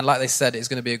smooth. And like they said, it's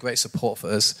going to be a great support for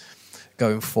us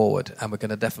going forward, and we're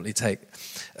going to definitely take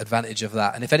advantage of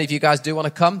that. And if any of you guys do want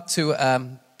to come to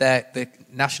the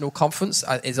national conference,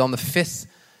 is on the 5th,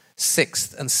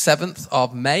 6th, and 7th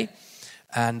of May.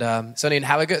 And it's only in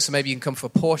Harrogate, so maybe you can come for a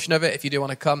portion of it if you do want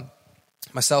to come.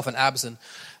 Myself and Abs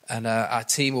and our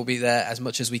team will be there as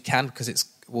much as we can because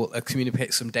we'll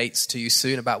communicate some dates to you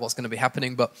soon about what's going to be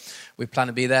happening, but we plan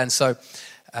to be there. And so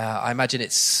I imagine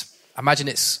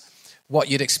it's what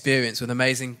you'd experience with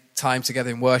amazing time together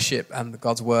in worship and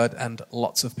God's word and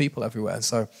lots of people everywhere. And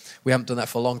so we haven't done that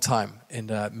for a long time in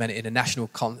a national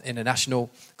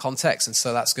context, and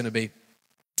so that's going to be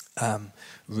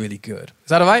really good. Is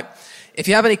that all right? If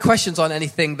you have any questions on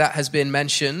anything that has been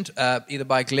mentioned, either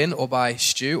by Glyn or by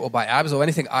Stu or by Abs or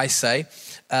anything I say,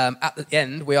 at the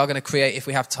end we are going to create, if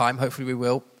we have time, hopefully we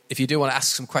will, if you do want to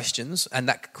ask some questions,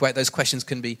 and those questions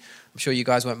can be, I'm sure you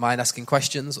guys won't mind asking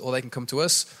questions, or they can come to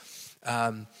us.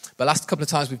 But last couple of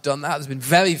times we've done that, there's been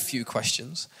very few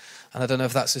questions, and I don't know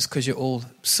if that's just because you're all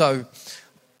so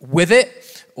with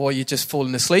it, or you're just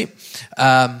falling asleep.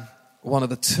 One of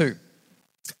the two.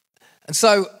 And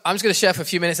so I'm just going to share for a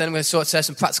few minutes, and I'm going to share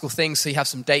some practical things so you have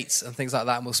some dates and things like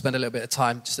that, and we'll spend a little bit of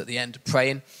time just at the end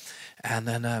praying, and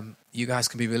then you guys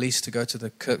can be released to go to the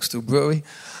Kirkstall Brewery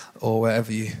or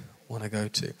wherever you want to go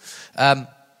to.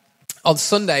 On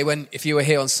Sunday, if you were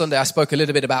here on Sunday, I spoke a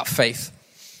little bit about faith,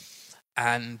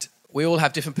 and we all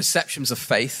have different perceptions of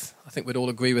faith. I think we'd all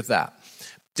agree with that.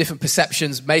 Different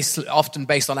perceptions, often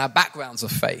based on our backgrounds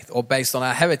of faith or based on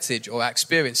our heritage or our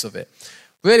experience of it.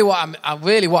 Really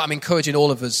what I'm encouraging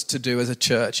all of us to do as a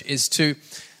church is to,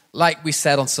 like we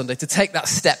said on Sunday, to take that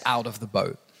step out of the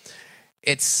boat.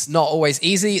 It's not always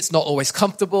easy. It's not always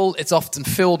comfortable. It's often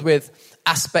filled with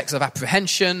aspects of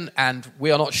apprehension, and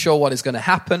we are not sure what is going to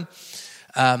happen.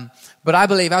 But I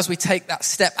believe as we take that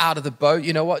step out of the boat,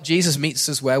 you know what? Jesus meets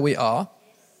us where we are.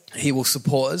 He will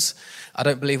support us. I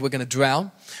don't believe we're going to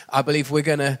drown. I believe we're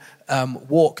going to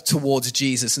walk towards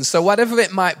Jesus. And so whatever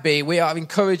it might be, we are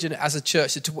encouraging as a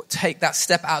church to take that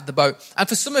step out of the boat. And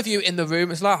for some of you in the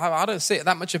room, it's like, I don't see it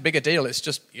that much a bigger deal. It's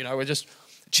just, we're just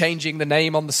changing the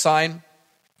name on the sign.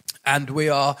 And we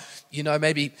are,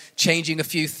 maybe changing a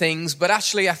few things. But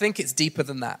actually, I think it's deeper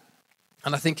than that.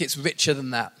 And I think it's richer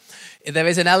than that. There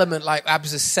is an element, like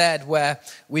Abs has said, where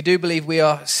we do believe we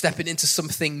are stepping into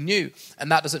something new.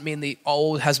 And that doesn't mean the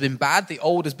old has been bad. The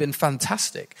old has been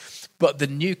fantastic. But the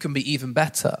new can be even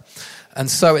better. And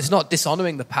so it's not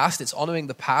dishonoring the past. It's honoring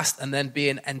the past and then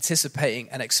being anticipating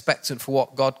and expectant for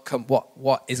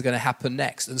what is going to happen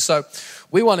next. And so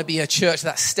we want to be a church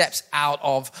that steps out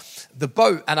of the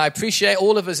boat. And I appreciate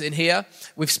all of us in here.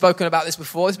 We've spoken about this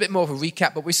before. It's a bit more of a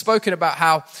recap, but we've spoken about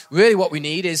how really what we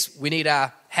need is we need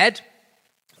our head,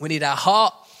 we need our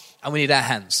heart, and we need our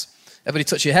hands. Everybody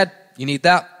touch your head. You need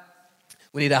that.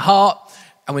 We need our heart,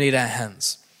 and we need our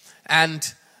hands.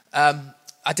 And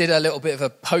I did a little bit of a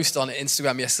post on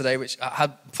Instagram yesterday, which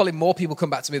had probably more people come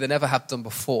back to me than ever have done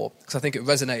before, because I think it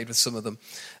resonated with some of them.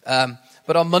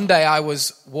 But on Monday, I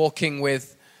was walking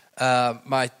with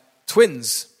my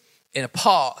twins in a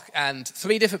park, and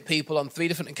 3 different people on 3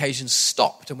 different occasions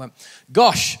stopped and went,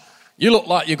 "Gosh, you look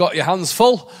like you got your hands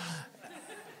full."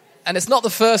 And it's not the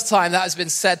first time that has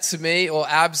been said to me or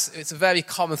Abs. It's a very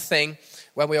common thing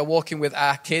when we are walking with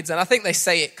our kids. And I think they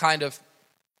say it kind of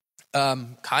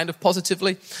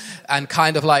positively and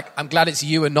kind of like, "I'm glad it's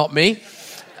you and not me."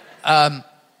 And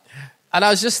I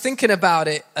was just thinking about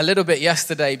it a little bit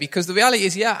yesterday, because the reality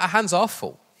is, our hands are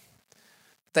full.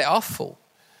 They are full.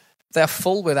 They're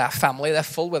full with our family. They're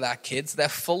full with our kids. They're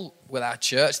full with our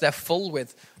church. They're full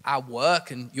with our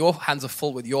work, and your hands are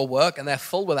full with your work, and they're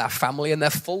full with our family, and they're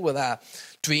full with our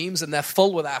dreams, and they're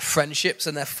full with our friendships,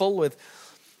 and they're full with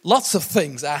lots of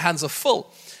things. Our hands are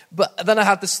full. But then I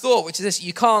had this thought, which is this: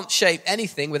 you can't shape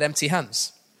anything with empty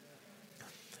hands.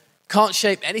 Can't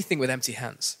shape anything with empty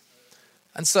hands.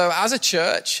 And so as a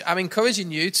church, I'm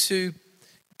encouraging you to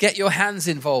get your hands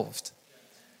involved.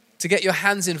 To get your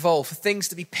hands involved, for things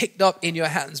to be picked up in your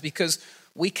hands, because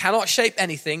we cannot shape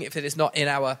anything if it is not in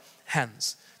our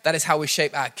hands. That is how we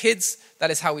shape our kids. That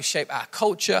is how we shape our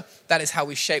culture. That is how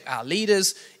we shape our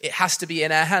leaders. It has to be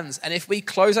in our hands. And if we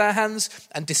close our hands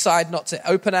and decide not to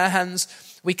open our hands,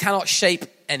 we cannot shape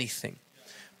anything.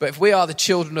 But if we are the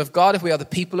children of God, if we are the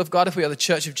people of God, if we are the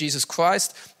church of Jesus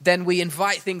Christ, then we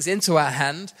invite things into our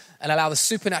hand and allow the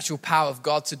supernatural power of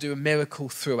God to do a miracle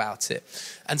throughout it.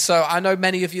 And so I know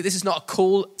many of you, this is not a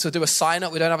call to do a sign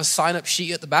up. We don't have a sign up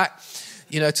sheet at the back,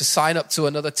 to sign up to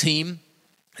another team.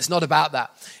 It's not about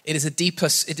that. It is a deeper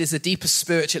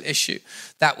spiritual issue,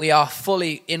 that we are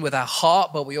fully in with our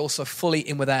heart, but we also fully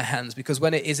in with our hands. Because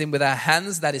when it is in with our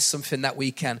hands, that is something that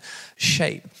we can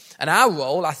shape. And our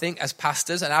role, I think, as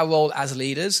pastors, and our role as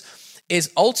leaders,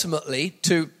 is ultimately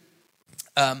to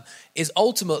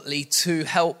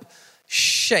help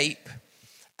shape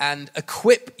and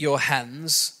equip your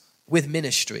hands with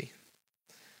ministry.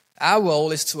 Our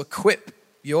role is to equip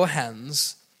your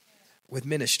hands with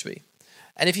ministry.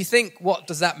 And if you think, what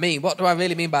does that mean? What do I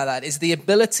really mean by that? Is the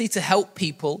ability to help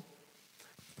people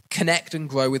connect and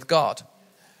grow with God.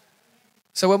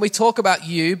 So when we talk about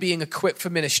you being equipped for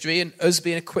ministry and us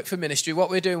being equipped for ministry, what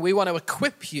we're doing, we want to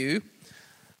equip you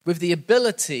with the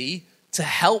ability to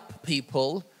help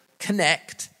people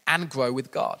connect and grow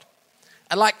with God.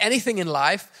 And like anything in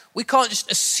life, we can't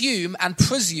just assume and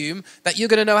presume that you're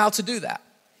going to know how to do that.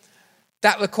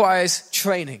 That requires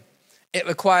training. It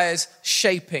requires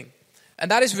shaping. And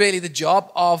that is really the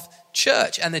job of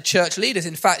church and the church leaders.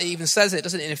 In fact, it even says it,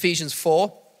 doesn't it, in Ephesians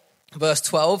 4, verse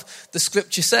 12. The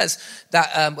scripture says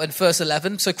that in verse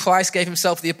 11, so Christ gave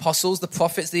himself the apostles, the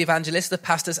prophets, the evangelists, the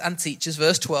pastors and teachers,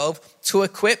 verse 12, to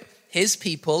equip his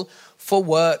people for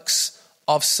works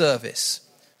of service.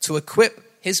 To equip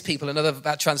his people, another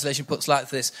translation puts like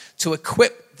this, to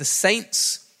equip the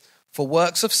saints for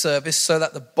works of service so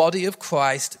that the body of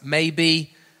Christ may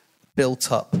be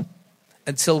built up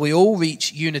until we all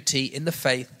reach unity in the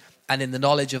faith and in the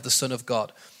knowledge of the Son of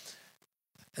God.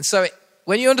 And so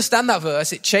when you understand that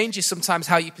verse, it changes sometimes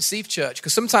how you perceive church,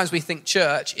 because sometimes we think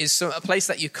church is a place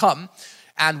that you come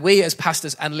and we as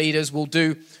pastors and leaders will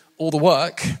do all the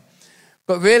work.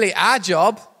 But really our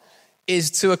job is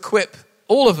to equip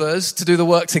all of us to do the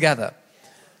work together.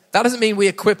 That doesn't mean we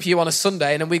equip you on a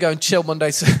Sunday and then we go and chill Monday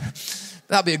to...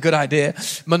 That'd be a good idea,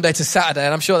 Monday to Saturday.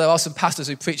 And I'm sure there are some pastors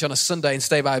who preach on a Sunday and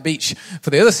stay by a beach for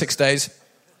the other 6 days.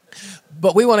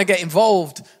 But we want to get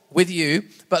involved with you.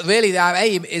 But really our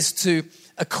aim is to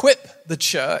equip the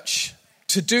church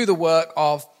to do the work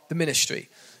of the ministry.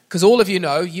 Because all of you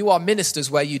know, you are ministers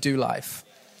where you do life.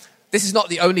 This is not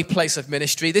the only place of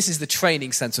ministry. This is the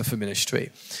training center for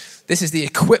ministry. This is the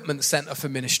equipment center for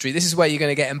ministry. This is where you're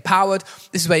going to get empowered.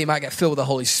 This is where you might get filled with the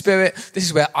Holy Spirit. This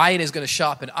is where iron is going to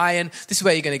sharpen iron. This is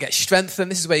where you're going to get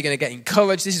strengthened. This is where you're going to get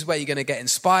encouraged. This is where you're going to get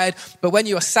inspired. But when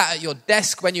you are sat at your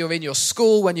desk, when you're in your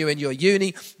school, when you're in your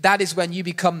uni, that is when you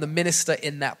become the minister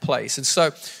in that place. And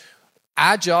so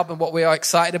Our job and what we are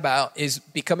excited about is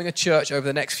becoming a church over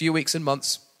the next few weeks and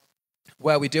months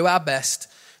where we do our best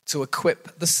to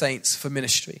equip the saints for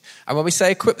ministry. And when we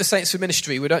say equip the saints for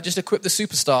ministry, we don't just equip the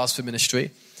superstars for ministry.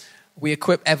 We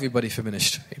equip everybody for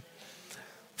ministry.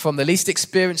 From the least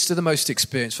experienced to the most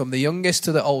experienced, from the youngest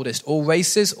to the oldest, all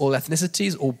races, all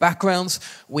ethnicities, all backgrounds,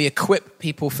 we equip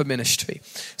people for ministry.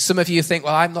 Some of you think,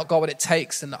 well, I've not got what it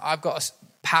takes, and I've got a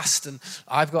past, and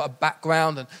I've got a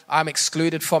background, and I'm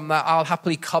excluded from that. I'll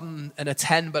happily come and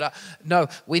attend, but no,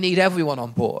 we need everyone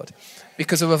on board.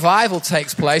 Because a revival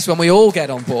takes place when we all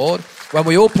get on board, when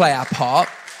we all play our part.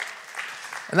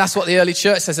 And that's what the early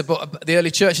church says. The early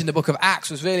church in the book of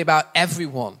Acts was really about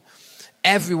everyone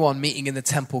meeting in the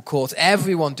temple courts,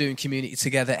 everyone doing community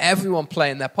together, everyone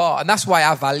playing their part. And that's why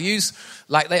our values,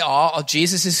 like they are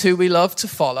Jesus is who we love to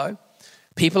follow,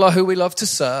 people are who we love to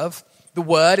serve, the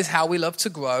word is how we love to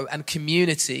grow, and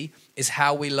community is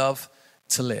how we love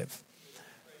to live.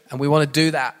 And we want to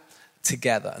do that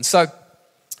together. And so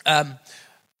I'm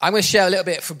going to share a little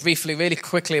bit briefly, really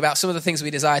quickly, about some of the things we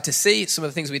desire to see, some of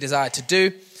the things we desire to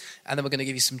do, and then we're going to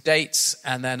give you some dates,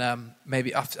 and then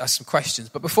maybe ask some questions.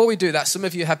 But before we do that, some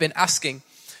of you have been asking,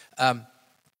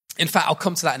 in fact, I'll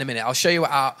come to that in a minute. I'll show you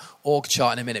our org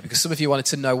chart in a minute, because some of you wanted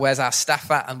to know where's our staff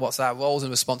at and what's our roles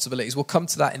and responsibilities. We'll come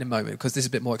to that in a moment, because this is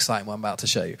a bit more exciting what I'm about to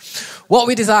show you. What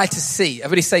we desire to see,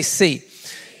 everybody say see.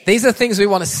 These are the things we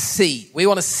want to see. We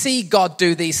want to see God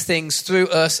do these things through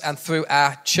us and through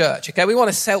our church. Okay, we want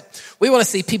to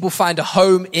see people find a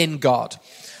home in God.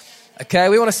 Okay,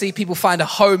 we want to see people find a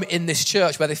home in this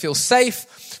church where they feel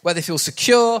safe, where they feel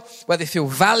secure, where they feel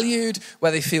valued,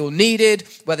 where they feel needed,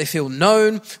 where they feel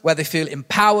known, where they feel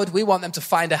empowered. We want them to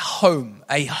find a home,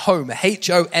 a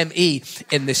H-O-M-E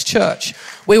in this church.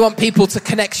 We want people to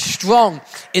connect strong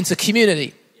into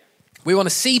community. We want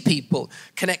to see people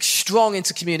connect strong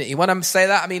into community. When I say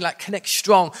that, I mean like connect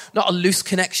strong, not a loose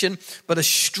connection, but a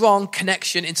strong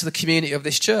connection into the community of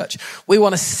this church. We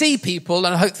want to see people,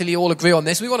 and hopefully you all agree on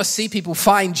this, we want to see people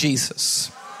find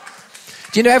Jesus.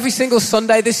 Do you know every single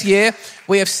Sunday this year,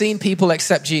 we have seen people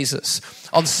accept Jesus.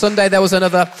 On Sunday, there was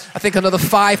another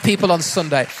 5 people on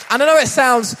Sunday. And I know it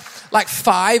sounds like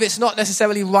 5. It's not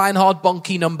necessarily Reinhard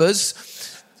Bonnke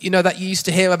numbers, that you used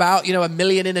to hear about, 1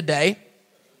 million in a day.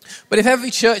 But if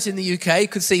every church in the UK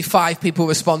could see 5 people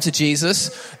respond to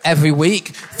Jesus every week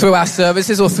through our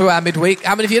services or through our midweek,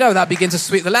 how many of you know that begins to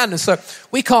sweep the land? And so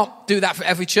we can't do that for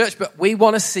every church, but we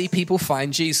want to see people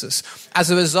find Jesus. As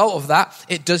a result of that,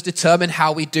 it does determine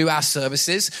how we do our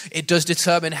services. It does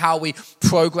determine how we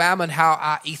program and how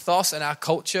our ethos and our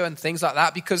culture and things like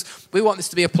that, because we want this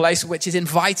to be a place which is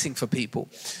inviting for people.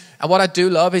 And what I do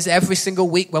love is every single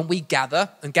week when we gather,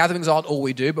 and gatherings aren't all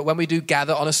we do, but when we do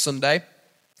gather on a Sunday,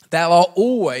 there are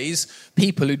always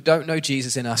people who don't know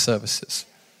Jesus in our services.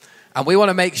 And we want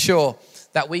to make sure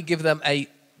that we give them a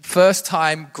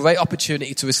first-time great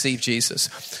opportunity to receive Jesus.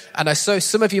 And I know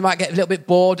some of you might get a little bit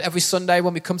bored every Sunday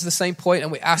when we come to the same point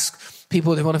and we ask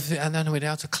people who want to, and then we're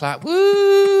down to clap.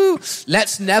 Woo!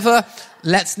 Let's never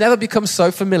become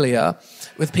so familiar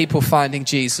with people finding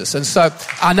Jesus. And so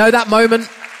I know that moment,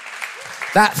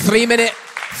 that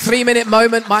 3-minute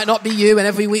moment might not be you, and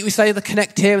every week we say the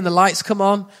connect here and the lights come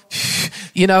on,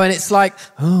 and it's like,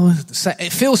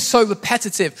 it feels so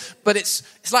repetitive, but it's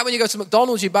like when you go to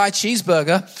McDonald's, you buy a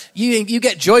cheeseburger, you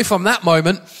get joy from that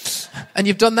moment, and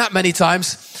you've done that many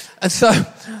times. And so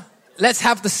let's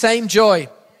have the same joy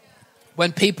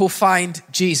when people find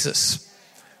Jesus,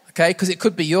 okay? Because it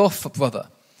could be your brother,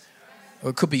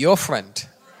 or it could be your friend.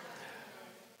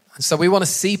 And so we want to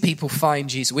see people find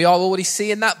Jesus. We are already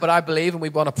seeing that, but I believe, and we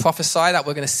want to prophesy that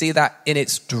we're going to see that in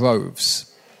its droves.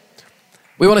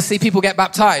 We want to see people get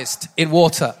baptized in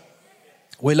water.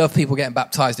 We love people getting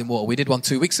baptized in water. We did one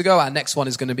 2 weeks ago. Our next one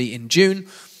is going to be in June.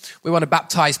 We want to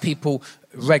baptize people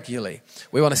regularly.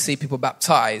 We want to see people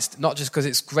baptized, not just because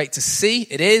it's great to see,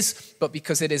 it is, but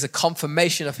because it is a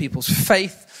confirmation of people's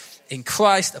faith in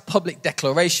Christ, a public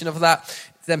declaration of that.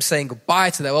 Them saying goodbye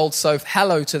to their old self,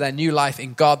 hello to their new life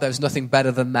in God. There's nothing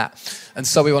better than that. And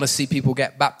so we want to see people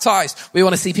get baptized. We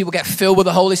want to see people get filled with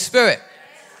the Holy Spirit,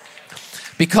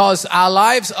 because our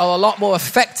lives are a lot more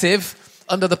effective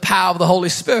under the power of the Holy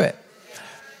Spirit.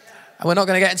 And we're not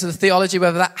going to get into the theology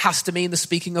whether that has to mean the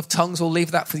speaking of tongues. We'll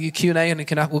leave that for you Q&A, and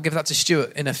we'll give that to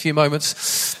Stuart in a few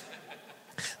moments.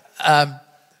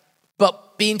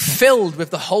 But being filled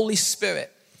with the Holy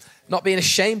Spirit, not being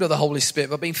ashamed of the Holy Spirit,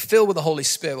 but being filled with the Holy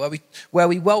Spirit, where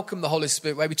we welcome the Holy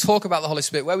Spirit, where we talk about the Holy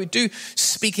Spirit, where we do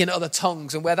speak in other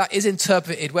tongues, and where that is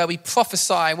interpreted, where we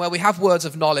prophesy, and where we have words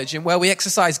of knowledge, and where we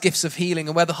exercise gifts of healing,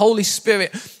 and where the Holy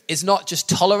Spirit is not just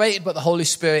tolerated, but the Holy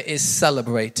Spirit is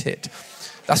celebrated.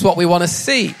 That's what we want to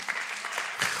see.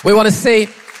 We want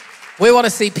to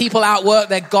see people outwork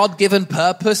their God-given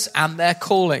purpose and their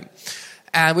calling.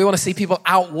 And we want to see people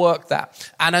outwork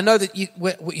that. And I know that,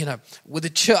 with the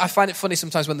church, I find it funny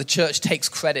sometimes when the church takes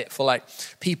credit for like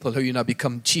people who,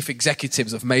 become chief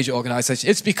executives of major organizations.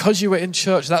 It's because you were in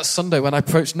church that Sunday when I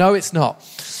preached. No, it's not.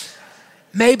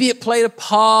 Maybe it played a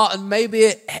part and maybe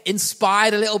it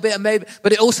inspired a little bit,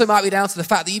 but it also might be down to the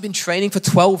fact that you've been training for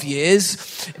 12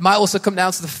 years. It might also come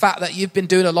down to the fact that you've been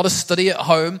doing a lot of study at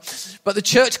home, but the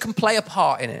church can play a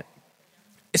part in it.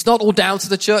 It's not all down to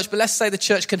the church, but let's say the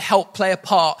church can help play a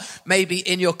part maybe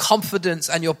in your confidence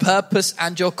and your purpose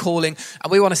and your calling.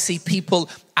 And we want to see people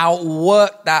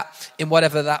outwork that in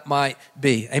whatever that might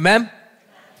be. Amen?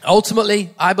 Ultimately,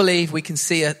 I believe we can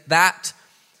see that.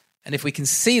 And if we can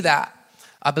see that,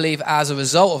 I believe as a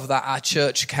result of that, our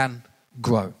church can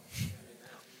grow.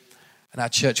 And our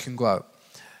church can grow.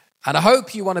 And I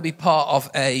hope you want to be part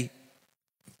of a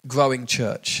growing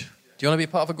church. Do you want to be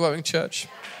part of a growing church?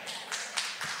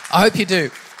 I hope you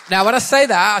do. Now, when I say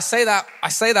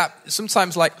that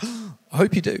sometimes like, I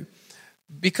hope you do.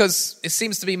 Because it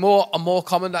seems to be more and more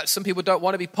common that some people don't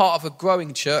want to be part of a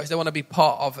growing church. They want to be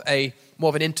part of more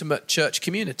of an intimate church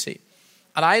community.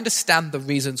 And I understand the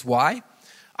reasons why.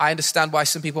 I understand why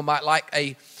some people might like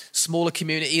a smaller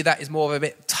community that is more of a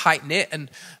bit tight-knit. And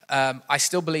I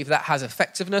still believe that has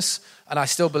effectiveness. And I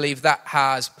still believe that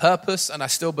has purpose. And I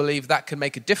still believe that can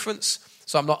make a difference.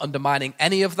 So I'm not undermining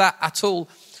any of that at all.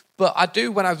 But I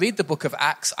do, when I read the book of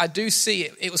Acts, I do see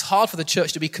it was hard for the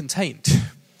church to be contained.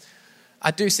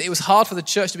 I do see it was hard for the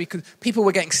church to be, people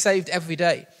were getting saved every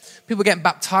day. People were getting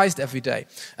baptized every day.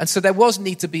 And so there was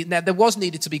needed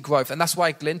to be growth. And that's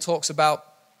why Glyn talks about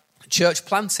church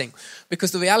planting.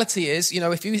 Because the reality is,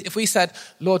 if we said,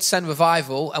 Lord, send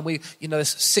revival, and there's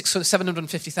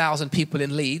 750,000 people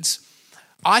in Leeds,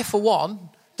 I, for one,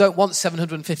 don't want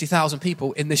 750,000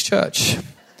 people in this church.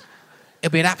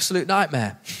 It'd be an absolute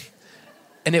nightmare.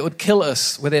 And it would kill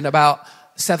us within about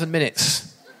 7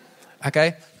 minutes.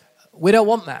 Okay? We don't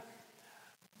want that.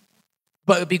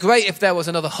 But it'd be great if there was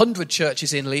another 100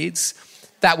 churches in Leeds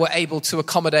that were able to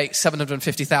accommodate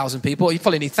 750,000 people. You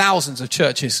probably need thousands of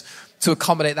churches to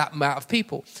accommodate that amount of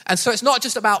people. And so it's not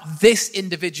just about this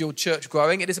individual church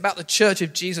growing. It is about the church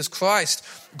of Jesus Christ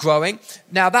growing.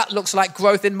 Now that looks like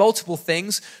growth in multiple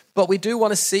things, but we do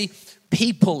want to see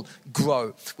people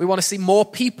grow. We want to see more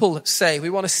people saved. We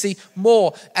want to see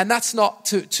more. And that's not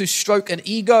to stroke an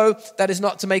ego. That is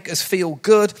not to make us feel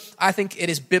good. I think it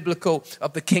is biblical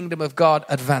of the kingdom of God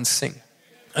advancing.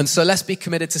 And so let's be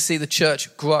committed to see the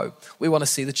church grow. We want to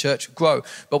see the church grow.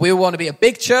 But we want to be a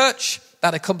big church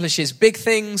that accomplishes big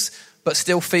things, but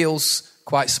still feels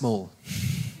quite small.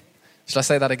 Should I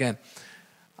say that again?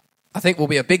 I think we'll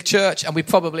be a big church, and we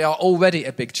probably are already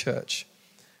a big church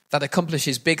that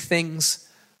accomplishes big things,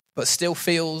 but still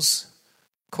feels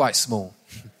quite small.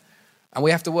 And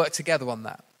we have to work together on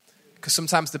that. Because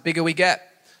sometimes the bigger we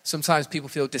get, sometimes people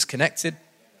feel disconnected.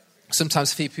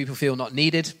 Sometimes people feel not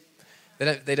needed.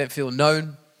 They don't feel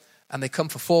known, and they come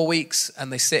for 4 weeks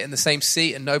and they sit in the same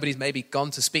seat and nobody's maybe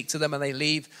gone to speak to them and they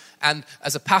leave. And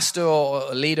as a pastor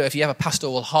or a leader, if you have a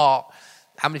pastoral heart,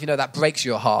 how many of you know that breaks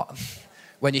your heart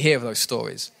when you hear of those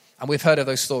stories? And we've heard of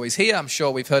those stories here. I'm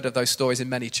sure we've heard of those stories in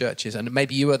many churches, and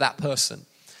maybe you are that person.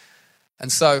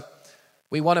 And so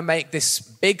we want to make this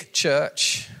big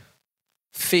church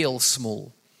feel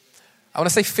small. I want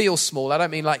to say feel small. I don't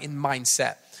mean like in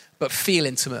mindset, but feel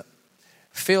intimate.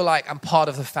 Feel like I'm part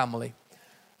of the family.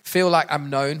 Feel like I'm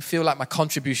known. Feel like my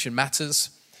contribution matters.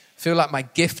 Feel like my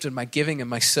gift and my giving and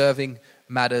my serving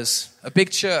matters. A big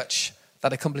church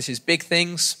that accomplishes big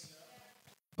things,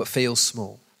 but feels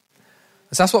small.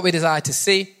 And so that's what we desire to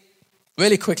see.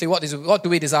 Really quickly, what do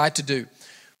we desire to do?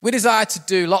 We desire to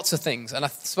do lots of things. And I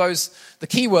suppose the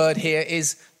key word here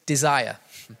is desire.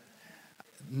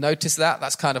 Notice that?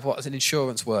 That's kind of what is an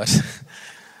insurance word.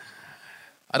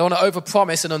 I don't want to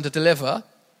overpromise and underdeliver,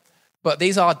 but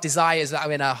these are desires that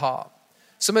are in our heart.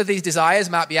 Some of these desires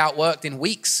might be outworked in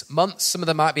weeks, months. Some of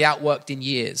them might be outworked in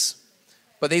years.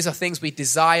 But these are things we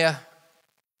desire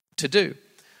to do.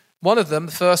 One of them,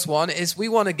 the first one, is we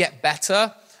want to get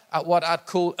better at what I'd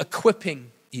call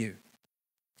equipping you,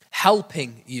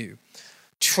 helping you,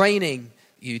 training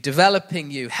you,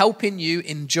 developing you, helping you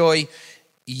enjoy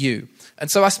you. And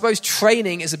so I suppose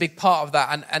training is a big part of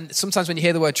that. And sometimes when you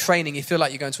hear the word training, you feel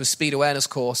like you're going to a speed awareness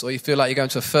course, or you feel like you're going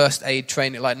to a first aid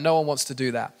training. Like no one wants to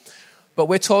do that. But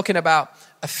we're talking about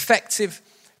effective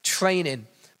training,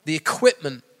 the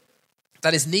equipment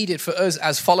that is needed for us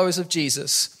as followers of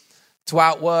Jesus to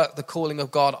outwork the calling of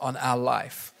God on our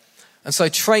life. And so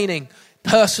training,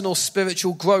 personal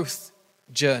spiritual growth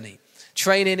journey.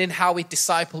 Training in how we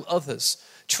disciple others.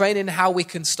 Training in how we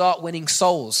can start winning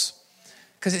souls.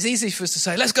 Because it's easy for us to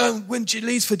say, let's go and win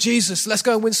leads for Jesus. Let's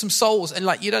go and win some souls. And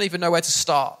you don't even know where to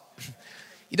start.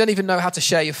 You don't even know how to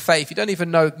share your faith. You don't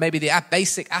even know maybe the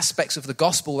basic aspects of the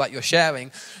gospel that you're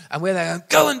sharing. And we're there going,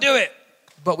 go and do it.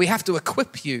 But we have to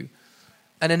equip you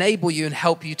and enable you and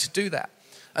help you to do that.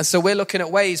 And so we're looking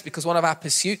at ways, because one of our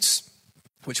pursuits,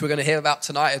 which we're going to hear about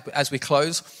tonight as we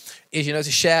close, is, to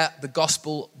share the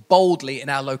gospel boldly in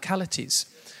our localities.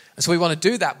 And so we want to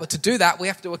do that. But to do that, we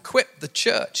have to equip the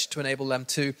church to enable them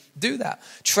to do that.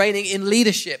 Training in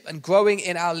leadership and growing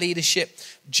in our leadership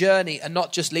journey, and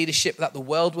not just leadership that the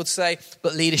world would say,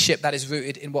 but leadership that is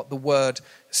rooted in what the word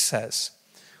says.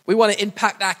 We want to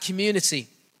impact our community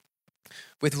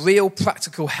with real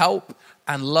practical help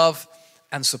and love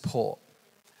and support.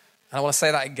 And I want to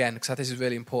say that again, because I think this is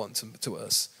really important to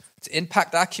us. To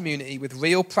impact our community with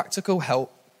real practical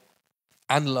help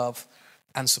and love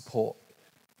and support.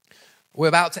 We're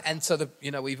about to enter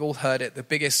we've all heard it, the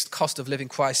biggest cost of living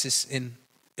crisis in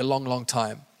a long, long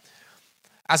time.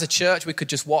 As a church, we could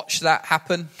just watch that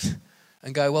happen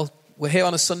and go, well, we're here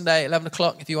on a Sunday, 11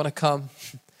 o'clock, if you want to come.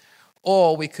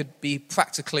 Or we could be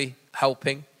practically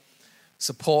helping,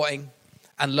 supporting,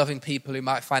 and loving people who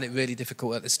might find it really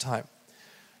difficult at this time.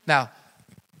 Now,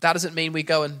 that doesn't mean we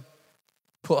go and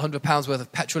put £100 worth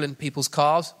of petrol in people's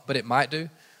cars, but it might do.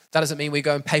 That doesn't mean we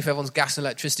go and pay for everyone's gas and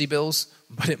electricity bills,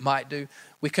 but it might do.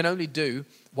 We can only do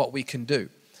what we can do.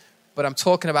 But I'm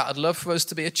talking about, I'd love for us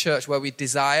to be a church where we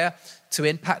desire to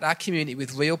impact our community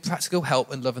with real practical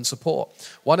help and love and support.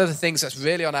 One of the things that's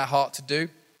really on our heart to do,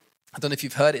 I don't know if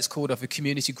you've heard, it's called a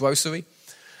community grocery,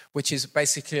 which is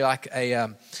basically like a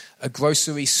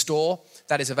grocery store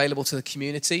that is available to the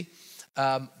community.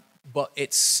 But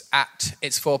it's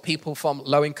for people from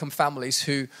low-income families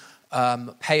who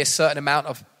pay a certain amount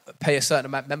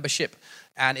membership,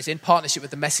 and it's in partnership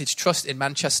with the Message Trust in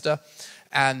Manchester,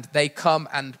 and they come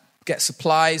and get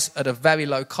supplies at a very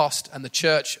low cost, and the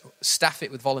church staff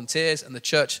it with volunteers, and the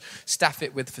church staff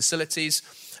it with facilities.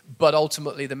 But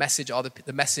ultimately, the Message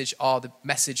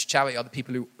charity are the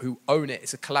people who own it.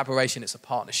 It's a collaboration. It's a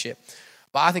partnership.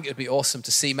 But I think it would be awesome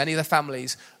to see many of the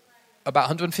families, about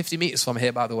 150 meters from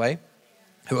here, by the way,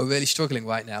 who are really struggling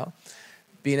right now,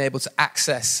 being able to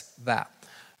access that.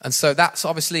 And so that's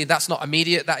not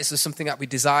immediate. That is just something that we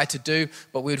desire to do,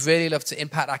 but we would really love to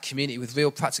impact our community with real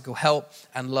practical help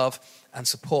and love and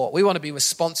support. We want to be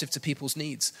responsive to people's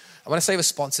needs. And when I say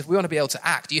responsive, we want to be able to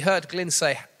act. You heard Glyn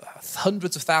say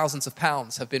hundreds of thousands of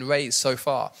pounds have been raised so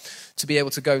far to be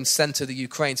able to go and send to the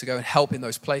Ukraine, to go and help in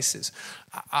those places.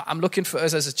 I'm looking for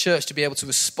us as a church to be able to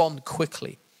respond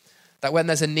quickly. That when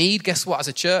there's a need, guess what? As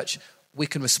a church, we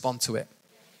can respond to it.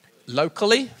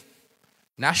 Locally,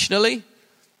 nationally,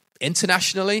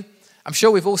 internationally. I'm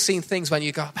sure we've all seen things when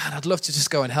you go, man, I'd love to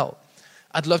just go and help.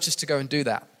 I'd love just to go and do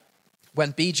that.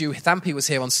 When Biju Thampi was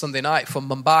here on Sunday night from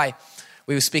Mumbai,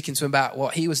 we were speaking to him about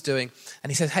what he was doing.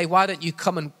 And he said, hey, why don't you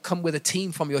come with a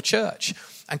team from your church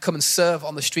and come and serve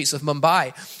on the streets of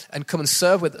Mumbai and come and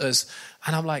serve with us?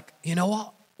 And I'm like, you know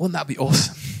what? Wouldn't that be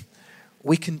awesome?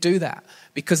 We can do that,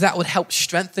 because that would help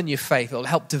strengthen your faith. It will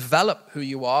help develop who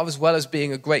you are, as well as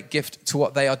being a great gift to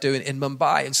what they are doing in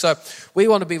Mumbai. And so we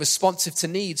want to be responsive to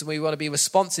needs, and we want to be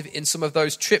responsive in some of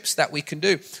those trips that we can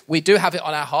do. We do have it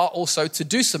on our heart also to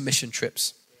do some mission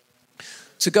trips,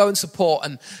 to go and support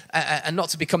and not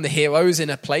to become the heroes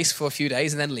in a place for a few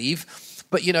days and then leave,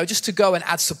 but, just to go and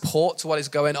add support to what is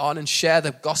going on and share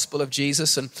the gospel of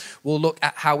Jesus, and we'll look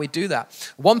at how we do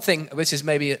that. One thing, which is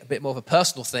maybe a bit more of a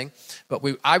personal thing, but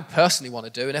I personally want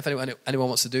to do, and if anyone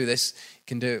wants to do this, you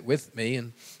can do it with me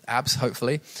and Abs,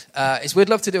 hopefully, is we'd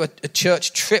love to do a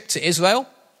church trip to Israel,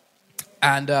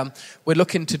 and we're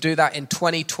looking to do that in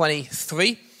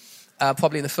 2023,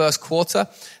 probably in the first quarter.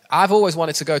 I've always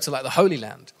wanted to go to the Holy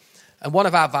Land, and one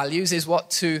of our values is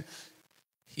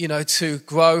to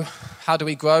grow. How do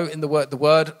we grow in the word? The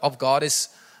word of God is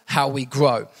how we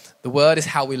grow. The word is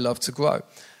how we love to grow.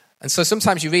 And so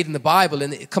sometimes you read in the Bible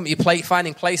and you're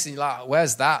finding places and you're like,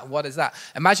 where's that? What is that?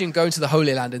 Imagine going to the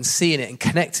Holy Land and seeing it and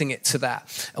connecting it to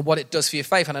that and what it does for your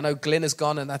faith. And I know Glyn has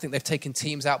gone, and I think they've taken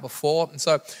teams out before. And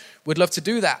so we'd love to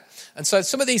do that. And so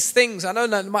some of these things, I know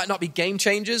they might not be game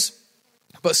changers,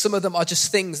 but some of them are just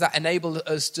things that enable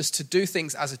us just to do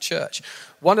things as a church.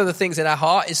 One of the things in our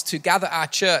heart is to gather our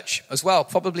church as well,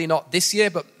 probably not this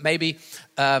year, but maybe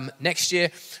next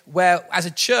year, where as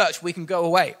a church we can go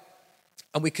away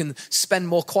and we can spend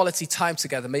more quality time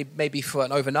together, maybe for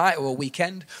an overnight or a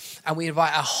weekend, and we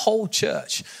invite our whole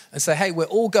church and say, hey, we're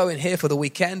all going here for the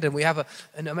weekend, and we have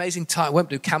an amazing time. We won't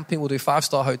do camping, we'll do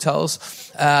 5-star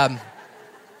hotels.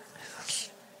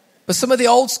 But some of the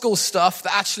old school stuff,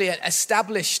 that actually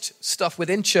established stuff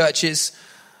within churches,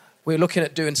 we're looking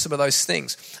at doing some of those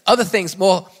things. Other things,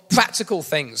 more practical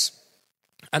things.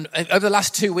 And over the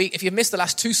last 2 weeks, if you've missed the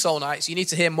last 2 soul nights, you need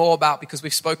to hear more about, because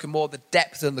we've spoken more of the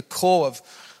depth and the core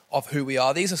of who we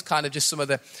are. These are kind of just some of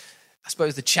the, I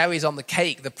suppose, the cherries on the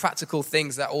cake, the practical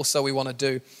things that also we want to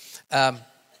do.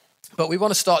 But we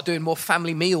want to start doing more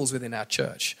family meals within our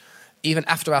church, even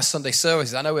after our Sunday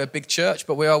services. I know we're a big church,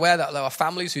 but we're aware that there are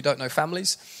families who don't know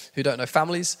families.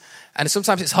 And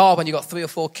sometimes it's hard when you've got 3 or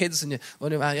 4 kids and you're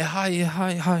wondering,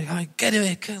 hi, get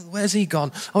him, where's he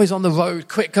gone? Oh, he's on the road,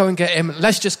 quick, go and get him.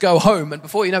 Let's just go home. And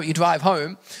before you know it, you drive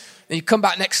home and you come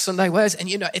back next Sunday,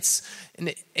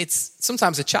 and it's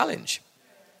sometimes a challenge.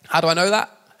 How do I know that?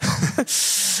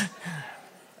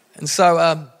 And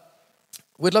so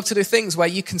we'd love to do things where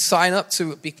you can sign up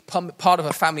to become part of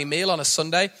a family meal on a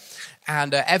Sunday.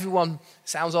 And everyone,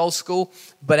 sounds old school,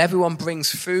 but everyone brings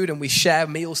food and we share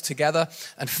meals together,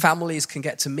 and families can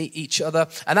get to meet each other.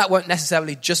 And that won't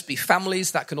necessarily just be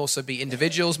families. That can also be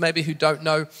individuals maybe who don't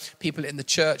know people in the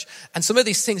church. And some of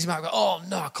these things you might go, oh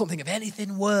no, I can't think of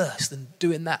anything worse than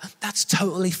doing that. That's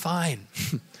totally fine.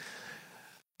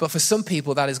 But for some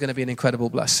people, that is going to be an incredible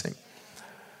blessing.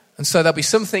 And so there'll be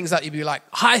some things that you'll be like,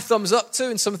 high thumbs up to,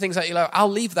 and some things that you're like,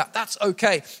 I'll leave that. That's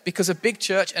okay. Because a big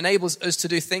church enables us to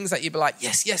do things that you'll be like,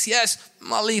 yes,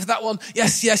 I'll leave that one.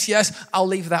 Yes, I'll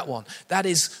leave that one. That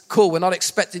is cool. We're not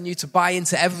expecting you to buy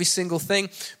into every single thing,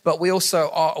 but we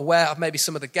also are aware of maybe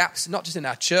some of the gaps, not just in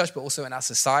our church, but also in our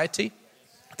society,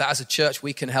 that as a church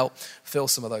we can help fill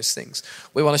some of those things.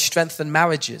 We want to strengthen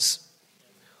marriages.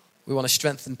 We want to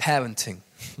strengthen parenting.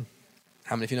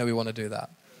 How many of you know we want to do that?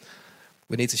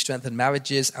 We need to strengthen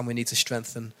marriages and we need to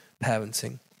strengthen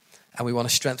parenting. And we want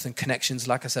to strengthen connections,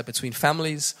 like I said, between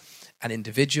families and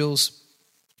individuals.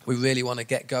 We really want to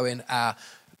get going our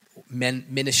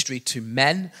ministry to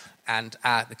men and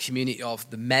the community of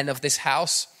the men of this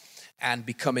house and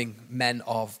becoming men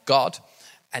of God.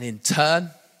 And in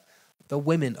turn, the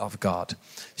women of God.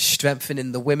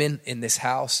 Strengthening the women in this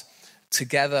house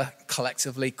together,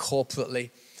 collectively, corporately,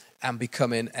 and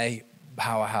becoming a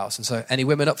powerhouse. And so, any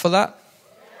women up for that?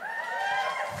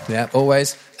 Yeah,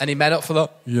 always. Any men up for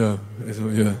that? Yeah.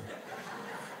 The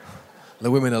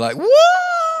women are like,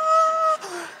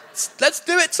 whoa! Let's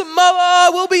do it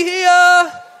tomorrow. We'll be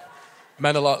here.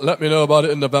 Men are like, let me know about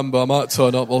it in November. I might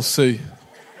turn up. We'll see.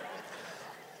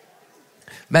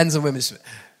 Men's and women's.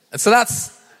 And so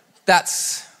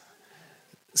that's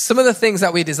some of the things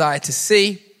that we desire to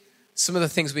see, some of the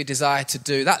things we desire to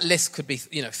do. That list could be,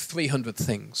 300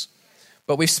 things.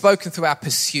 But we've spoken through our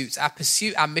pursuit,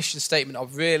 our mission statement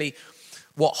of really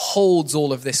what holds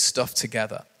all of this stuff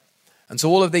together. And so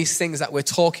all of these things that we're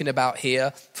talking about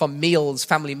here, from meals,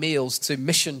 family meals, to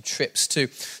mission trips, to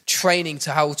training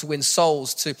to how to win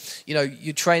souls, to,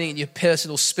 your training in your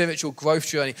personal spiritual growth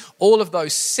journey, all of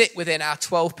those sit within our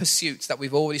 12 pursuits that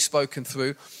we've already spoken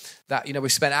through, that,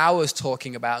 we've spent hours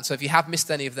talking about. And so if you have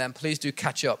missed any of them, please do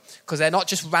catch up, because they're not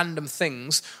just random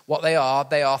things. What they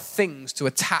are things to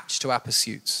attach to our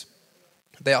pursuits.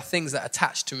 They are things that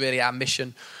attach to really our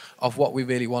mission of what we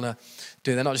really want to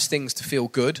do. They're not just things to feel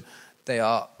good. They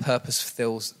are purpose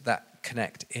fills that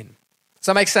connect in. Does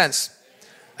that make sense?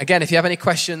 Again, if you have any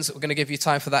questions, we're going to give you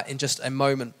time for that in just a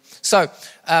moment. So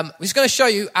we're just going to show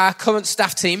you our current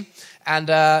staff team.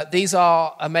 And these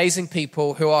are amazing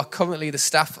people who are currently the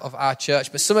staff of our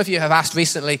church. But some of you have asked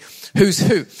recently, who's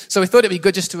who? So we thought it'd be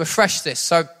good just to refresh this.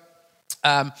 So,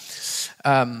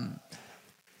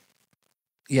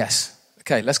 yes.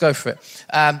 Okay, let's go for it.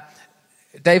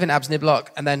 Dave and Abs Niblock,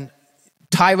 and then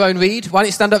Tyrone Reed. Why don't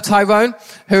you stand up, Tyrone,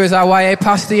 who is our YA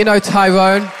pastor. You know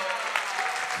Tyrone.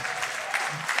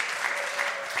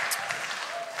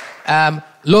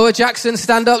 Laura Jackson,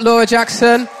 stand up, Laura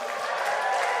Jackson.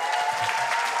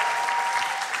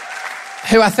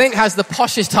 Who I think has the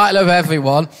poshest title of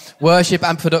everyone, Worship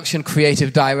and Production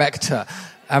Creative Director.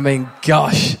 I mean,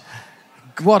 gosh,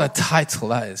 what a title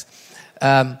that is.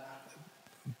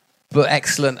 But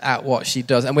excellent at what she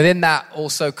does. And within that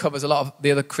also covers a lot of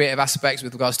the other creative aspects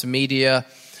with regards to media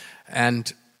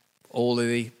and all of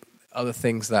the other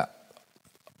things that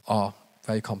are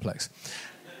very complex.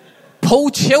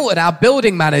 Paul Chilton, our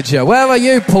building manager. Where are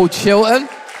you, Paul Chilton?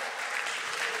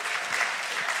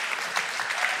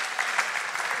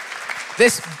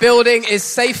 This building is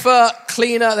safer,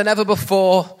 cleaner than ever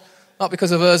before, not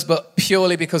because of us, but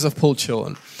purely because of Paul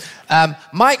Chilton.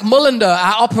 Mike Mullender,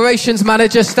 our operations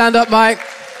manager. Stand up, Mike.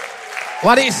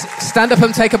 Why don't you stand up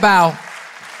and take a bow?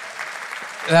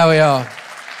 There we are.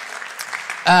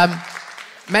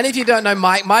 Many of you don't know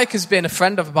Mike. Mike has been a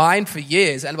friend of mine for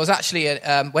years and was actually,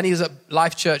 when he was at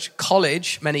Life Church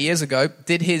College many years ago,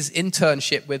 did his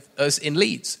internship with us in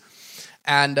Leeds.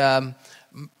 And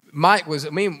Mike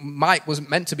wasn't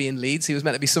meant to be in Leeds. He was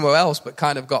meant to be somewhere else, but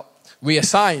kind of got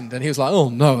reassigned. And he was like, oh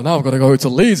no, now I've got to go to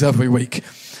Leeds every week.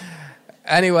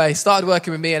 Anyway, started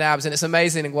working with me and Abs, and it's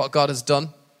amazing what God has done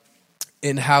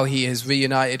in how he has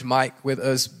reunited Mike with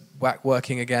us back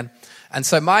working again. And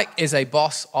so Mike is a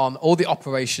boss on all the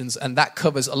operations, and that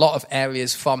covers a lot of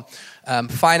areas from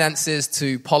finances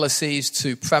to policies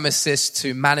to premises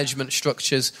to management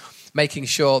structures, making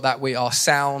sure that we are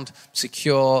sound,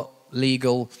 secure,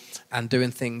 legal, and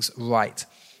doing things right.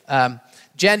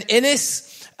 Jen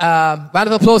Innes, round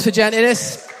of applause for Jen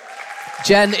Innes.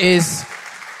 Jen is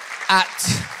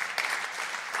at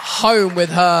home with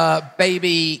her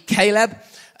baby Caleb.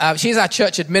 She's our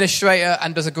church administrator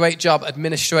and does a great job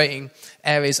administrating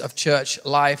areas of church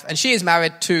life. And she is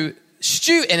married to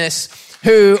Stu Innes,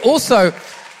 who also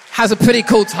has a pretty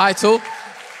cool title.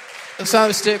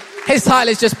 So Stu, his title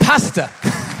is just pastor.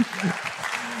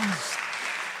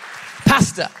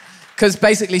 Pastor. Because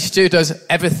basically Stu does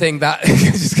everything that...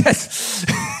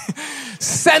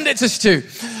 Send it to Stu.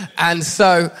 And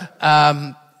so...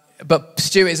 But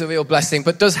Stu is a real blessing,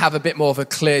 but does have a bit more of a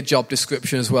clear job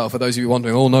description as well. For those of you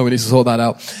wondering, oh no, we need to sort that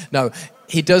out. No,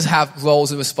 he does have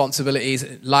roles and responsibilities,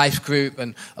 life group,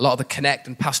 and a lot of the connect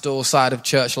and pastoral side of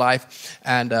church life.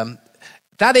 And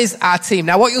that is our team.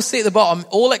 Now, what you'll see at the bottom,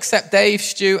 all except Dave,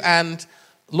 Stu, and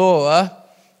Laura,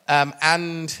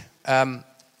 and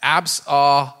Abs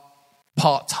are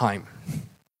part-time.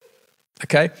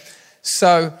 Okay?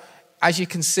 So, as you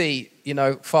can see, you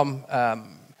know, from...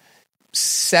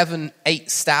 7,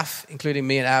 8 staff, including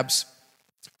me and Abs.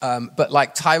 But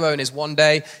like Tyrone is 1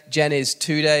 day, Jen is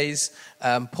 2 days,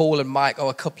 Paul and Mike are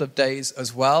a couple of days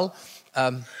as well.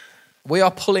 We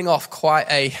are pulling off quite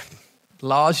a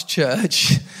large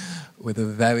church with a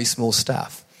very small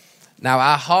staff. Now,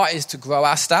 our heart is to grow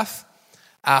our staff.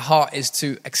 Our heart is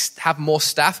to have more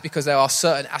staff because there are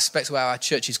certain aspects where our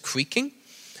church is creaking.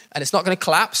 And it's not going to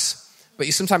collapse, but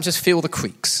you sometimes just feel the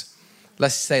creaks.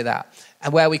 Let's say that.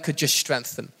 And where we could just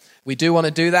strengthen. We do want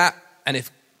to do that, and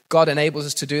if God enables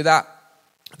us to do that,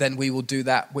 then we will do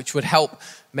that, which would help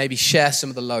maybe share some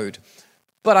of the load.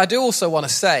 But I do also want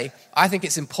to say, I think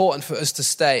it's important for us to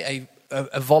stay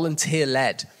a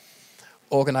volunteer-led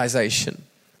organization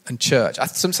and church. I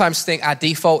sometimes think our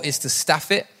default is to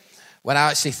staff it, when I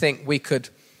actually think we could,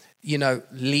 you know,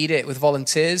 lead it with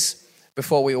volunteers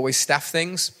before we always staff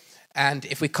things. And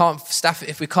if we can't staff it,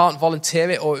 if we can't volunteer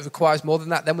it, or it requires more than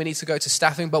that, then we need to go to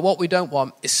staffing. But what we don't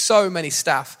want is so many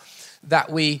staff that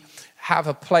we have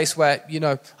a place where, you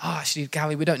know, actually,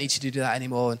 Gary, we don't need you to do that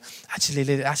anymore. And actually,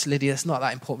 Lydia, that's not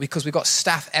that important, because we've got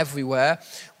staff everywhere.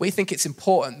 We think it's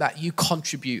important that you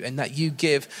contribute and that you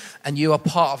give and you are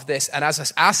part of this. And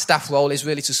as our staff role is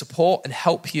really to support and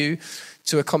help you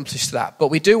to accomplish that. But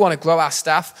we do want to grow our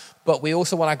staff, but we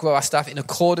also want to grow our staff in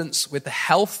accordance with the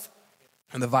health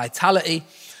and the vitality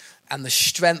and the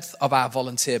strength of our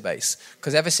volunteer base.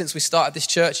 Because ever since we started this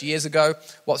church years ago,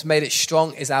 what's made it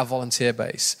strong is our volunteer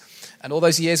base. And all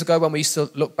those years ago when we used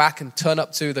to look back and turn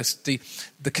up to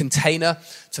the container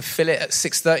to fill it at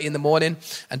 6:30 in the morning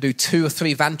and do 2 or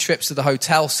 3 van trips to the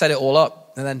hotel, set it all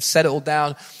up, and then set it all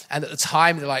down. And at the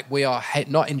time, they're like, we are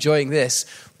not enjoying this.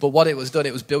 But what it was doing,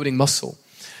 it was building muscle.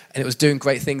 And it was doing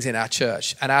great things in our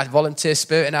church. And our volunteer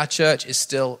spirit in our church is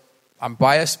still... I'm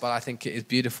biased, but I think it is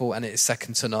beautiful and it is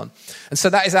second to none. And so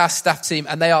that is our staff team,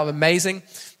 and they are amazing.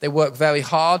 They work very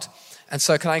hard. And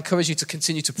so can I encourage you to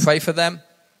continue to pray for them,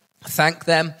 thank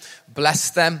them, bless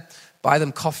them, buy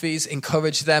them coffees,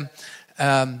 encourage them.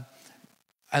 And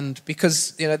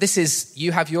because, you know,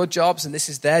 you have your jobs and this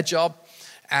is their job.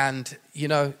 And, you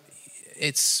know,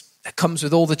 it comes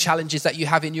with all the challenges that you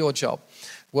have in your job.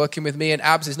 Working with me and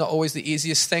Abs is not always the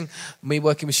easiest thing. Me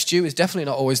working with Stu is definitely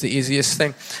not always the easiest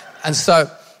thing. And so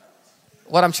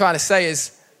what I'm trying to say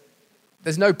is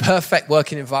there's no perfect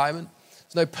working environment.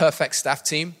 There's no perfect staff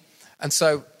team. And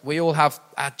so we all have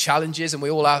our challenges, and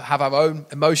we all have our own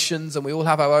emotions, and we all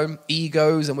have our own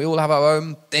egos, and we all have our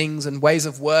own things and ways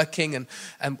of working.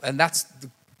 And that's the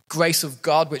grace of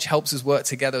God which helps us work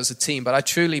together as a team. But I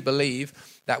truly believe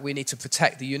that we need to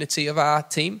protect the unity of our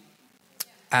team.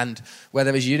 And where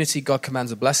there is unity, God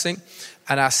commands a blessing.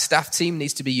 And our staff team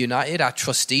needs to be united. Our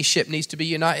trusteeship needs to be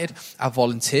united. Our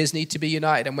volunteers need to be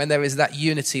united. And when there is that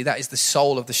unity, that is the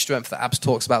soul of the strength that Abs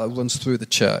talks about that runs through the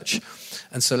church.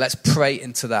 And so let's pray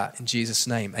into that in Jesus'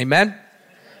 name. Amen?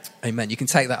 Amen. You can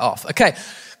take that off. Okay,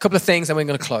 a couple of things and we're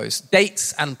going to close.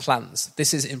 Dates and plans.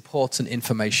 This is important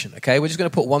information, okay? We're just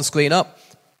going to put one screen up.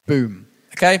 Boom.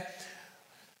 Okay?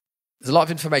 There's a lot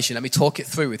of information. Let me talk it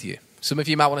through with you. Some of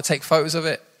you might want to take photos of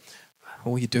it.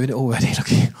 Oh, you're doing it already. Look,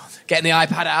 getting the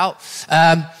iPad out.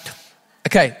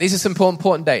 Okay, these are some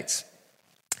important dates.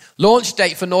 Launch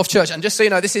date for North Church. And just so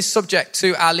you know, this is subject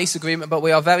to our lease agreement, but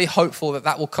we are very hopeful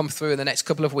that will come through in the next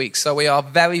couple of weeks. So we are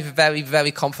very, very,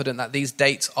 very confident that these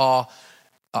dates are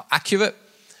accurate.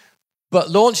 But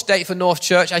launch date for North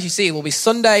Church, as you see, will be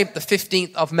Sunday, the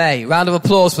 15th of May. Round of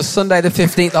applause for Sunday, the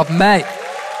 15th of May.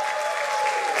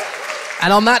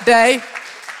 And on that day,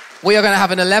 we are going to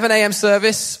have an 11 a.m.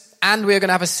 service and we are going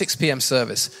to have a 6 p.m.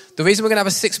 service. The reason we're going to have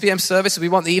a 6 p.m. service is we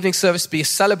want the evening service to be a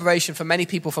celebration for many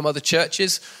people from other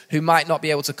churches who might not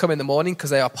be able to come in the morning because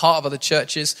they are part of other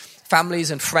churches, families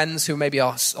and friends who maybe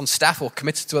are on staff or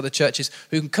committed to other churches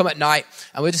who can come at night,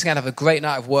 and we're just going to have a great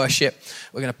night of worship.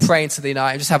 We're going to pray into the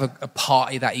night and just have a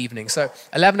party that evening. So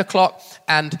 11 o'clock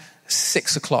and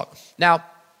 6 o'clock. Now,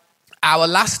 our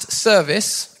last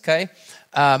service, okay,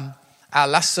 our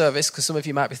last service, because some of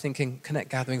you might be thinking, Connect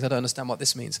Gatherings, I don't understand what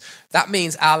this means. That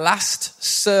means our last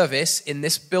service in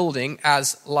this building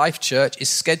as Life Church is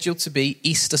scheduled to be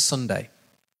Easter Sunday.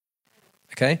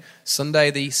 Okay? Sunday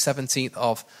the 17th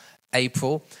of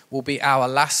April will be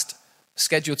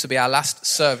scheduled to be our last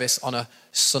service on a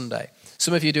Sunday.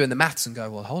 Some of you are doing the maths and go,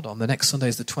 well, hold on, the next Sunday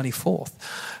is the 24th.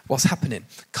 What's happening?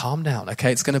 Calm down,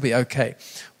 okay? It's going to be okay.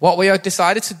 What we have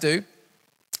decided to do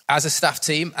as a staff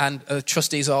team, and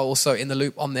trustees are also in the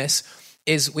loop on this,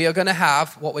 is we are going to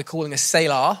have what we're calling a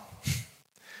Selah,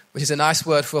 which is a nice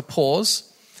word for a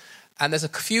pause. And there's a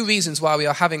few reasons why we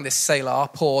are having this Selah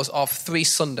pause of 3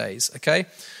 Sundays, okay?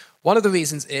 One of the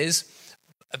reasons is,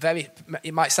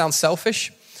 it might sound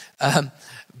selfish,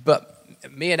 but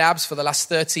me and Abs for the last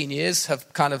 13 years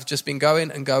have kind of just been going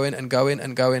pretty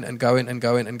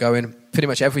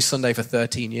much every Sunday for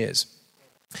 13 years.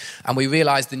 And we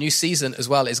realize the new season as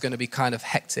well is going to be kind of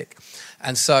hectic.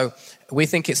 And so we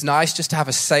think it's nice just to have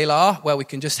a Selah where we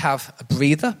can just have a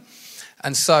breather.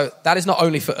 And so that is not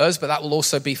only for us, but that will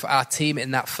also be for our team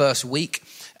in that first week.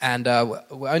 And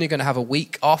we're only going to have a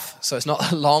week off, so it's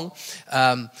not long,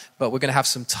 but we're going to have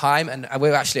some time. And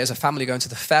we're actually, as a family, going to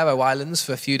the Faroe Islands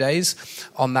for a few days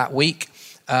on that week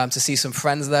to see some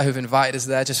friends there who've invited us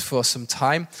there just for some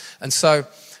time. And so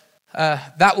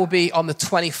that will be on the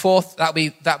 24th.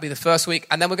 That'll be the first week.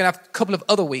 And then we're going to have a couple of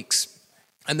other weeks.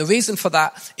 And the reason for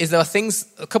that is there are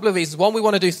a couple of reasons. One, we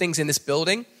want to do things in this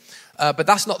building, but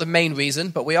that's not the main reason.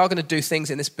 But we are going to do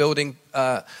things in this building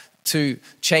to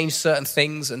change certain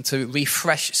things and to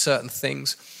refresh certain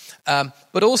things.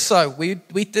 But also, we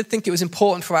did think it was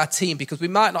important for our team because we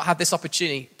might not have this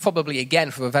opportunity probably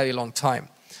again for a very long time.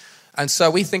 And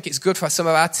so we think it's good for some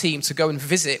of our team to go and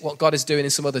visit what God is doing in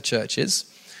some other churches,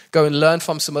 go and learn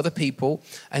from some other people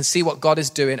and see what God is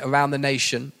doing around the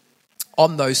nation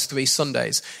on those 3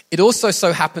 Sundays. It also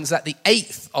so happens that the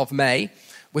 8th of May,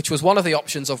 which was one of the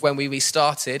options of when we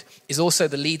restarted, is also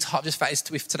the Leeds half,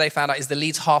 we've today found out, is the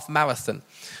Leeds half marathon.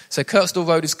 So Kirkstall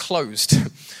Road is closed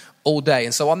all day.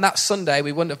 And so on that Sunday,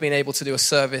 we wouldn't have been able to do a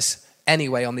service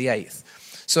anyway on the 8th.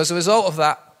 So as a result of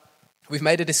that, we've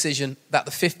made a decision that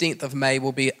the 15th of May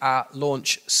will be our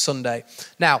launch Sunday.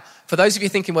 Now, for those of you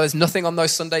thinking, well, there's nothing on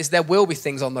those Sundays, there will be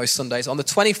things on those Sundays. On the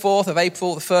 24th of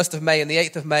April, the 1st of May, and the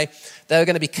 8th of May, there are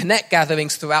going to be Connect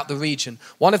gatherings throughout the region.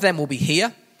 One of them will be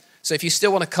here. So if you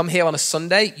still want to come here on a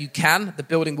Sunday, you can. The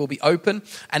building will be open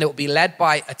and it will be led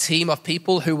by a team of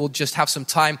people who will just have some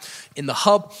time in the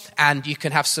hub, and you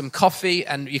can have some coffee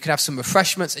and you can have some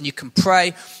refreshments and you can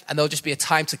pray, and there'll just be a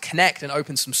time to connect and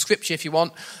open some scripture if you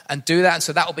want and do that. And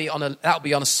so that'll be on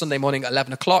a Sunday morning at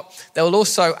 11 o'clock. There will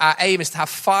also, our aim is to have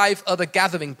 5 other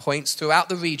gathering points throughout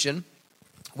the region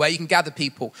where you can gather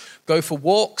people, go for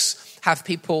walks, have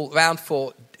people around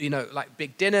for, like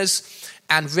big dinners,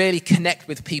 and really connect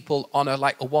with people on a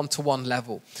one-to-one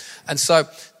level. And so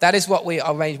that is what we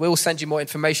arrange. We will send you more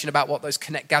information about what those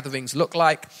Connect gatherings look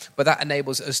like, but that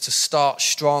enables us to start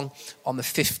strong on the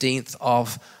 15th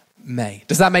of May.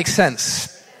 Does that make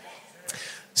sense?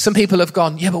 Some people have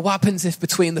gone, yeah, but what happens if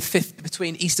between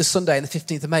Easter Sunday and the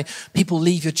 15th of May, people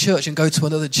leave your church and go to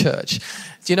another church?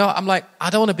 Do you know, I'm like,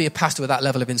 I don't want to be a pastor with that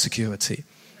level of insecurity.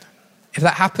 If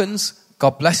that happens,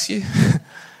 God bless you.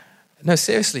 No,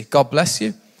 seriously, God bless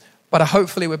you. But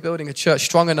hopefully we're building a church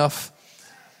strong enough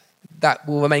that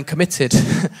will remain committed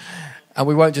and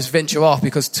we won't just venture off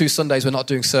because 2 Sundays we're not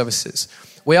doing services.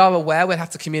 We are aware we'll have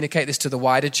to communicate this to the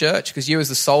wider church because you as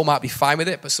the soul might be fine with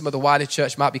it, but some of the wider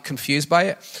church might be confused by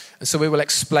it. And so we will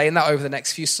explain that over the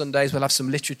next few Sundays. We'll have some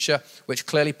literature which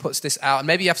clearly puts this out. And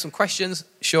maybe you have some questions.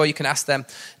 Sure, you can ask them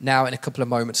now in a couple of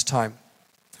moments' time.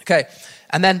 Okay,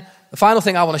 and then the final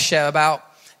thing I want to share about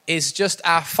is just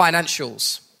our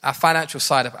financials, our financial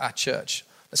side of our church.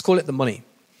 Let's call it the money,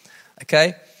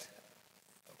 okay?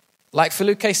 Like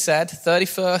Feluke said,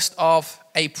 31st of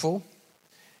April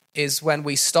is when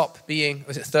we stop being,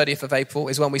 was it 30th of April,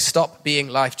 is when we stop being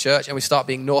Life Church and we start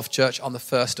being North Church on the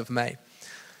 1st of May.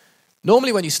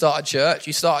 Normally when you start a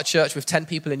church with 10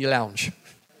 people in your lounge.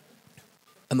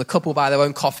 And the couple buy their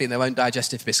own coffee and their own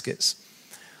digestive biscuits.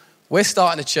 We're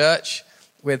starting a church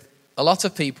with a lot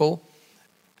of people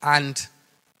and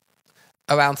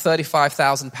around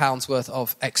 £35,000 worth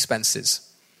of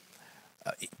expenses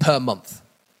per month,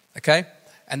 okay?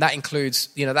 And that includes,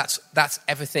 that's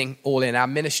everything all in. Our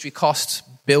ministry costs,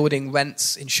 building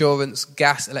rents, insurance,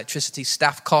 gas, electricity,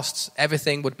 staff costs,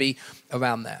 everything would be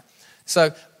around there.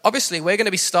 So obviously we're going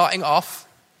to be starting off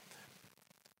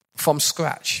from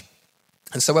scratch.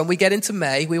 And so when we get into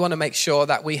May, we want to make sure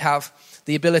that we have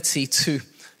the ability to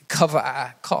cover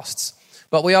our costs.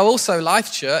 But we are also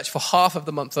Life Church for half of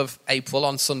the month of April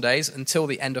on Sundays until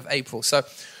the end of April. So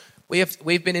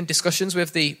we've been in discussions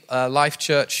with the Life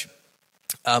Church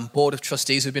Board of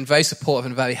Trustees who've been very supportive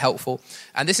and very helpful.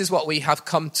 And this is what we have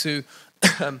come to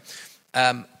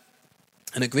an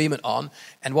agreement on.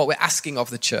 And what we're asking of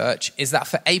the church is that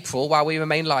for April, while we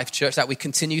remain Life Church, that we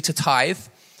continue to tithe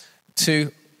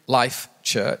to Life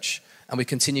Church and we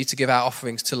continue to give our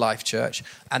offerings to Life Church.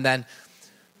 And then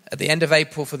at the end of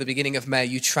April, for the beginning of May,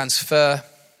 you transfer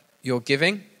your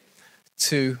giving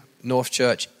to North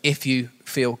Church if you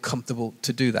feel comfortable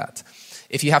to do that.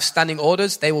 If you have standing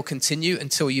orders, they will continue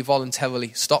until you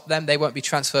voluntarily stop them. They won't be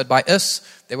transferred by us.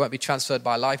 They won't be transferred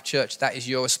by Life Church. That is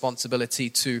your responsibility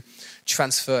to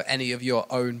transfer any of your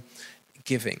own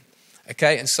giving.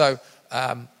 Okay, and so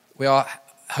we are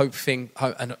hoping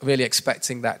and really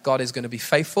expecting that God is going to be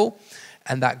faithful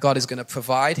and that God is going to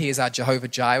provide. He is our Jehovah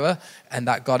Jireh, and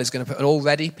that God is going to, and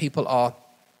already people are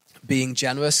being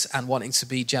generous and wanting to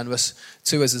be generous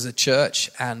to us as a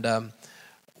church, and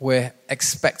we're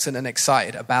expectant and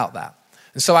excited about that.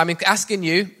 And so I'm asking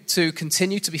you to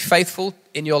continue to be faithful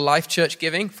in your Life Church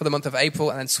giving for the month of April,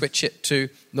 and then switch it to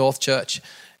North Church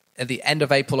at the end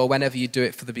of April or whenever you do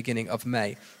it for the beginning of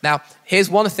May. Now, here's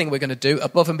one thing we're going to do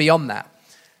above and beyond that.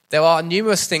 There are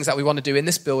numerous things that we want to do in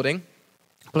this building,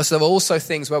 plus there are also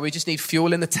things where we just need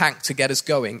fuel in the tank to get us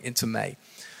going into May.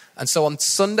 And so on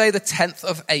Sunday, the 10th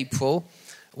of April,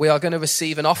 we are going to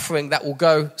receive an offering that will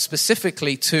go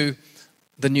specifically to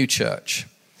the new church.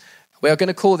 We are going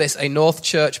to call this a North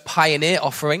Church Pioneer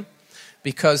offering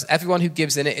because everyone who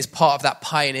gives in it is part of that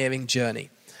pioneering journey.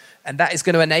 And that is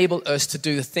going to enable us to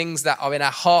do the things that are in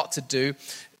our heart to do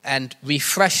and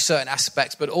refresh certain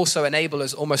aspects, but also enable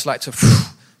us almost like to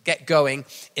get going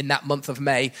in that month of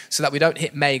May so that we don't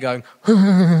hit May going,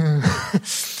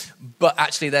 but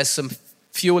actually there's some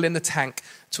fuel in the tank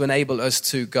to enable us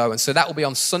to go. And so that will be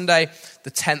on Sunday,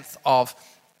 the 10th of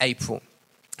April.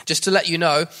 Just to let you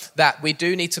know that we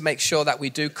do need to make sure that we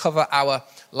do cover our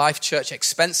Life Church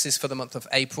expenses for the month of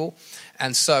April.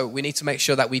 And so we need to make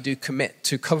sure that we do commit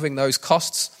to covering those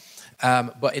costs.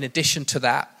 But in addition to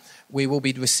that, we will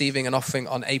be receiving an offering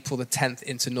on April the 10th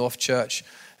into North Church,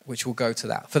 which will go to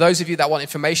that. For those of you that want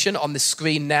information, on the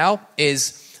screen now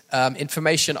is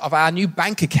information of our new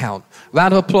bank account.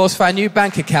 Round of applause for our new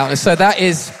bank account. And so that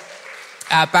is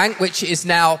our bank, which is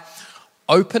now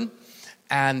open.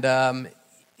 And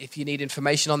if you need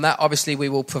information on that, obviously we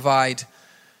will provide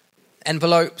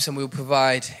envelopes and we will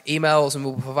provide emails and we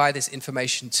will provide this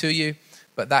information to you.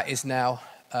 But that is now,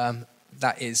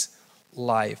 that is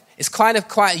live. It's kind of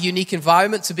quite a unique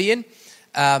environment to be in,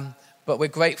 but we're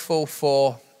grateful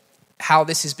for how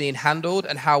this is being handled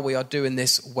and how we are doing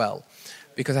this well.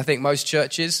 Because I think most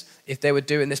churches, if they were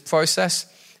doing this process,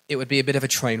 it would be a bit of a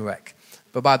train wreck.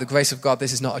 But by the grace of God,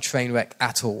 this is not a train wreck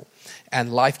at all.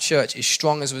 And Life Church is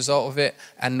strong as a result of it,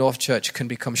 and North Church can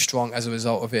become strong as a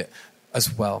result of it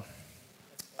as well.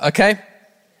 Okay?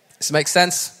 Does this make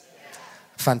sense?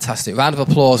 Fantastic. Round of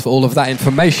applause for all of that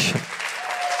information.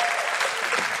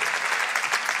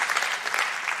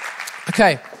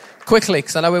 Okay, quickly,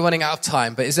 because I know we're running out of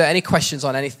time, but is there any questions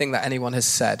on anything that anyone has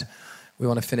said? We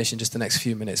want to finish in just the next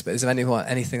few minutes, but is there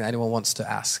anything that anyone wants to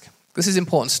ask? This is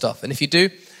important stuff, and if you do,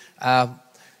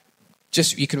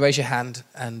 just you can raise your hand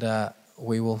and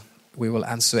we will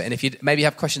answer it. And if you maybe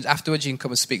have questions afterwards, you can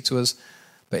come and speak to us.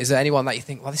 But is there anyone that you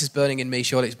think, well, this is burning in me,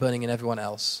 surely it's burning in everyone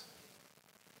else?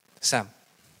 Sam.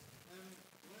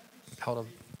 Hold on.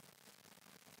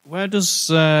 Where does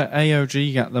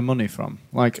AOG get the money from?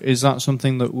 Like, is that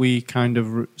something that we kind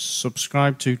of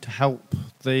subscribe to help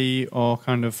or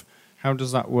kind of, how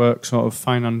does that work sort of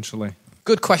financially?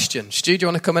 Good question. Stu, do you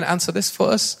want to come and answer this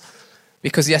for us?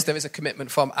 Because yes, there is a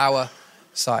commitment from our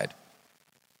side.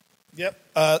 Yep.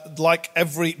 Like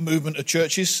every movement of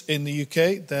churches in the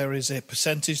UK, there is a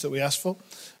percentage that we ask for.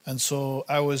 And so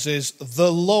ours is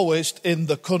the lowest in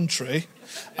the country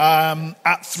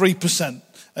at 3%.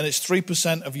 And it's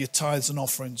 3% of your tithes and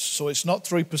offerings. So it's not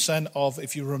 3% of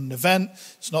if you run an event.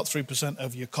 It's not 3%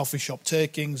 of your coffee shop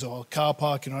takings or car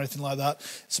parking or anything like that.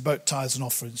 It's about tithes and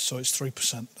offerings. So it's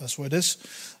 3%. That's what it is.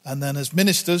 And then as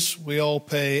ministers, we all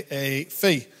pay a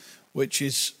fee, which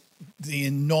is the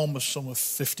enormous sum of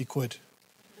 50 quid.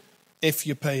 If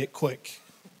you pay it quick.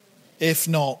 If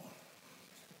not,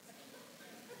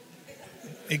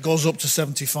 it goes up to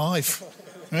 75.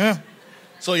 Yeah.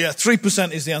 So yeah,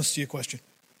 3% is the answer to your question.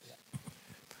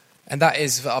 And that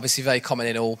is obviously very common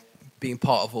in all, being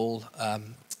part of all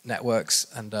networks.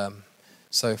 And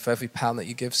so for every pound that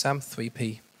you give, Sam,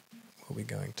 3p will be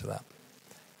going to that.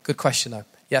 Good question, though.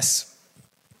 Yes?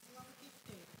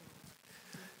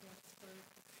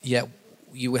 Yeah,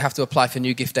 you will have to apply for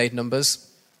new gift aid numbers.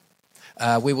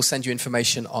 We will send you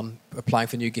information on applying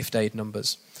for new gift aid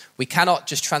numbers. We cannot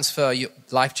just transfer your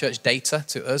Life Church data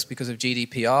to us because of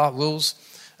GDPR rules.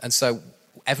 And so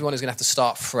everyone is going to have to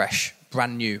start fresh,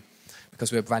 brand new,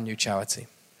 because we're a brand new charity.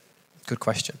 Good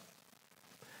question.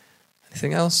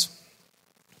 Anything else?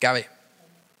 Gary?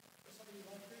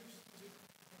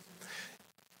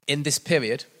 In this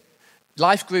period,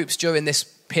 life groups during this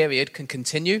period can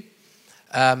continue.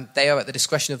 They are at the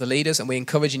discretion of the leaders, and we're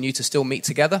encouraging you to still meet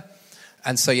together.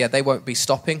 And so, yeah, they won't be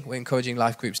stopping. We're encouraging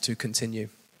life groups to continue.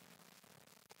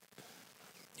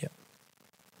 Yeah.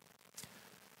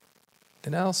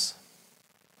 Anything else?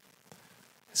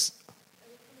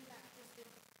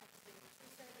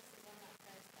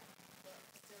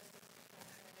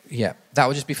 Yeah, that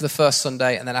will just be for the first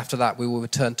Sunday, and then after that we will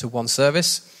return to one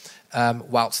service,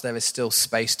 whilst there is still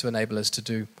space to enable us to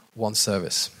do one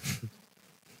service.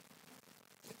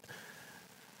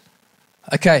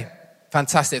 Okay,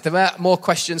 fantastic. If there are more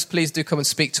questions, please do come and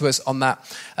speak to us on that.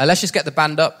 Let's just get the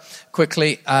band up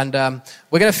quickly, and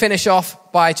we're going to finish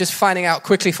off by just finding out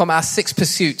quickly from our 6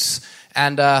 pursuits,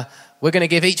 and we're going to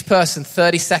give each person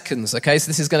 30 seconds, okay? So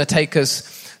this is going to take us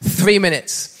 3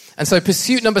 minutes. And so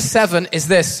pursuit number 7 is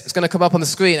this. It's going to come up on the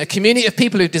screen. A community of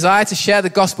people who desire to share the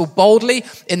gospel boldly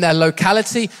in their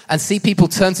locality and see people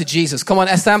turn to Jesus. Come on,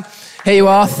 Essam. Here you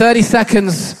are. 30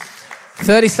 seconds.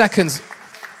 30 seconds.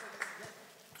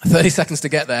 30 seconds to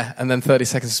get there and then 30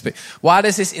 seconds to speak. Why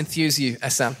does this enthuse you,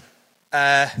 Essam?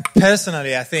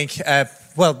 Personally, I think,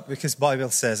 because Bible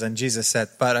says and Jesus said,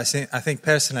 but I think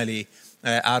personally,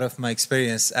 out of my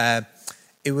experience,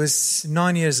 it was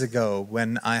 9 years ago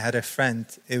when I had a friend.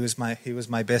 He was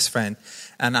my best friend,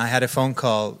 and I had a phone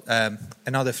call.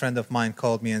 Another friend of mine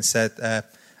called me and said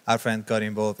our friend got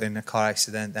involved in a car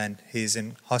accident and he's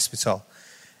in hospital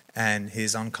and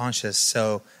he's unconscious.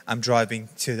 So I'm driving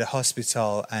to the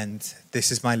hospital, and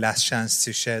this is my last chance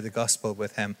to share the gospel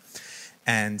with him.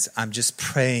 And I'm just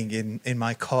praying in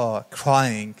my car,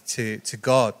 crying to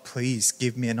God, please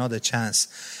give me another chance.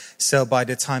 So by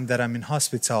the time that I'm in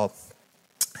hospital,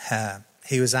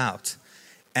 he was out.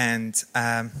 And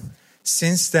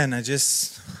since then, I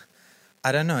just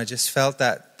felt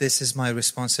that this is my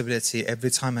responsibility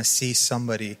every time I see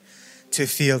somebody to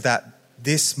feel that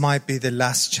this might be the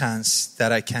last chance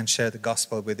that I can share the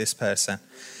gospel with this person.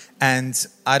 And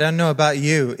I don't know about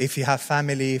you, if you have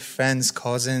family, friends,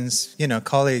 cousins,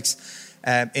 colleagues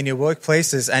in your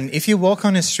workplaces, and if you walk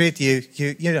on the street,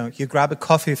 you grab a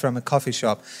coffee from a coffee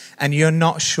shop and you're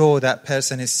not sure that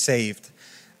person is saved.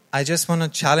 I just want to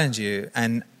challenge you,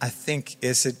 and I think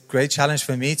it's a great challenge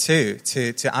for me too,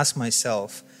 to ask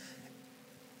myself,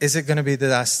 is it going to be the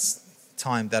last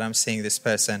time that I'm seeing this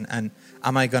person, and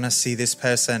am I going to see this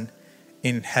person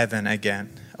in heaven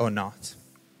again or not?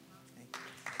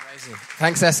 Amazing.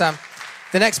 Thanks, Essam.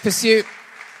 The next pursuit,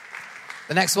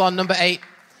 the next one, number 8,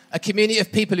 a community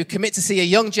of people who commit to see a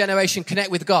young generation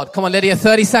connect with God. Come on, Lydia,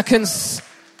 30 seconds.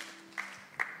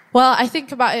 Well, I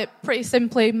think about it pretty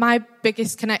simply. My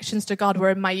biggest connections to God were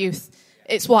in my youth.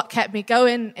 It's what kept me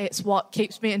going. It's what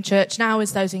keeps me in church now,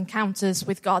 is those encounters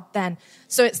with God then.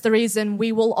 So it's the reason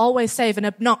we will always save an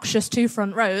obnoxious 2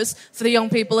 front rows for the young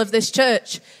people of this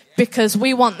church, because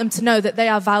we want them to know that they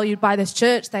are valued by this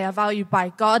church, they are valued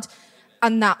by God,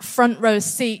 and that front row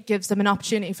seat gives them an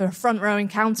opportunity for a front row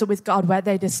encounter with God where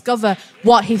they discover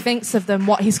what he thinks of them,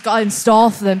 what he's got in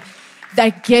store for them,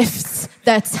 their gifts,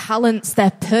 their talents,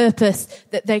 their purpose,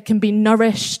 that they can be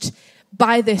nourished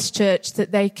by this church,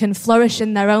 that they can flourish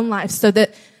in their own lives, so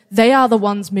that they are the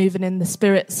ones moving in the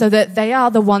Spirit, so that they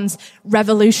are the ones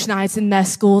revolutionizing their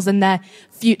schools and their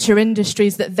future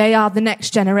industries, that they are the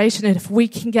next generation. And if we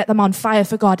can get them on fire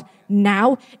for God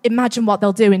now, imagine what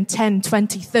they'll do in 10,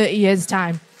 20, 30 years'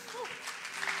 time.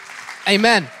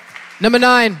 Amen. Number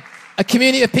 9, a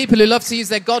community of people who love to use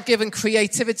their God-given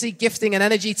creativity, gifting, and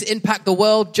energy to impact the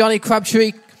world. Johnny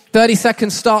Crabtree, 30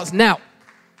 seconds starts now.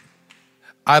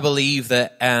 I believe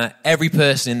that every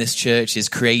person in this church is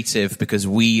creative because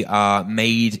we are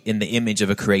made in the image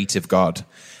of a creative God.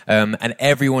 And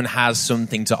everyone has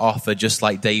something to offer, just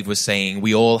like Dave was saying.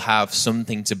 We all have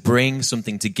something to bring,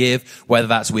 something to give, whether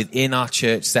that's within our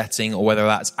church setting or whether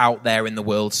that's out there in the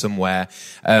world somewhere.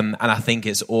 And I think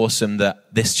it's awesome that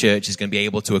this church is going to be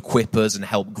able to equip us and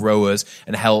help grow us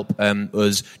and help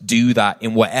us do that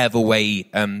in whatever way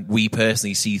we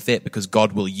personally see fit, because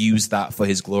God will use that for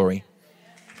his glory.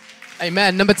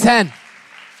 Amen. Number 10.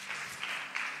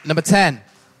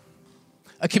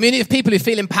 A community of people who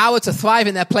feel empowered to thrive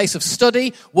in their place of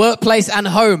study, workplace, and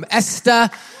home. Esther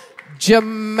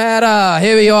Jamera.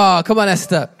 Here you are. Come on,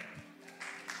 Esther.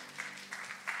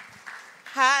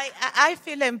 Hi, I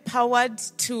feel empowered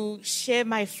to share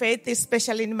my faith,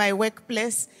 especially in my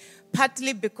workplace,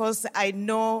 partly because I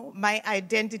know my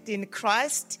identity in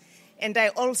Christ, and I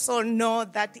also know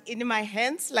that in my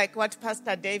hands, like what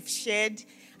Pastor Dave shared,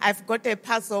 I've got a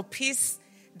puzzle piece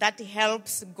that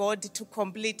helps God to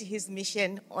complete his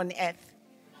mission on earth.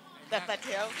 Does that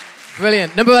help?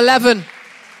 Brilliant. Number 11,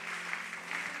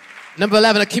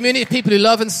 a community of people who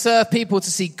love and serve people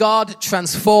to see God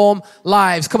transform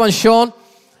lives. Come on, Sean.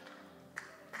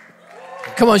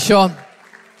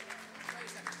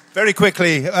 Very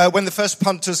quickly, when the first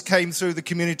punters came through the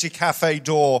community cafe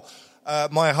door,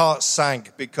 my heart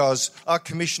sank because our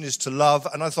commission is to love,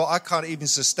 and I thought, I can't even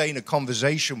sustain a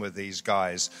conversation with these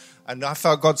guys. And I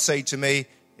felt God say to me,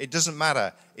 it doesn't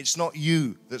matter. It's not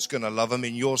you that's going to love them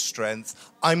in your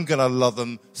strength. I'm going to love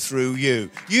them through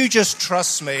you. You just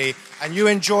trust me and you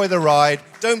enjoy the ride.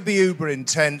 Don't be uber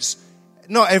intense.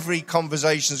 Not every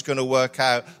conversation is going to work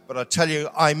out, but I tell you,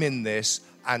 I'm in this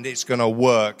and it's going to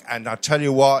work. And I tell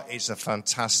you what, it's a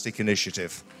fantastic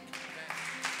initiative.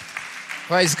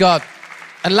 Praise God.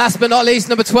 And last but not least,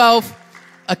 number 12,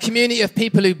 a community of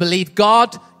people who believe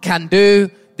God can do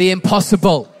the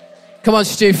impossible. Come on,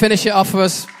 Stu, finish it off for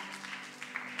us.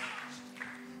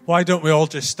 Why don't we all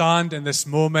just stand in this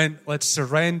moment? Let's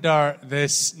surrender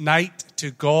this night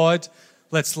to God.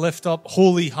 Let's lift up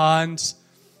holy hands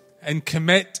and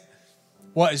commit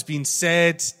what has been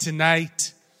said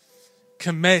tonight.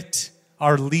 Commit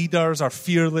our leaders, our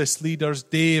fearless leaders,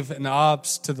 Dave and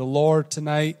Abs, to the Lord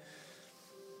tonight.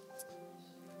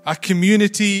 A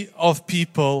community of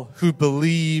people who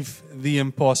believe the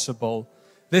impossible.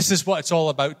 This is what it's all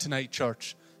about tonight,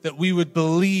 church. That we would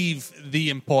believe the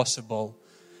impossible.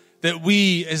 That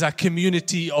we, as a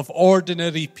community of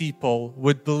ordinary people,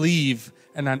 would believe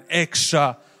in an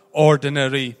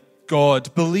extraordinary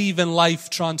God. Believe in life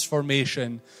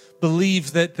transformation.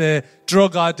 Believe that the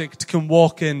drug addict can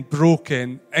walk in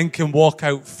broken and can walk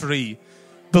out free.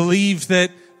 Believe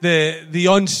that the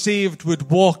unsaved would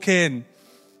walk in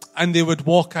and they would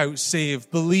walk out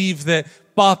saved. Believe that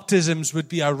baptisms would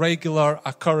be a regular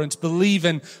occurrence. Believe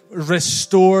in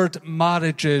restored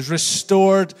marriages,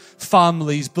 restored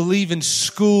families. Believe in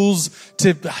schools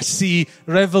to see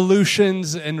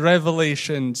revolutions and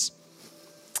revelations.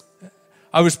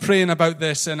 I was praying about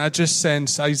this and I just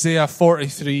sensed Isaiah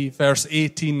 43 verse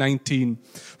 18-19.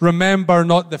 Remember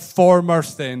not the former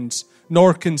things,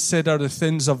 nor consider the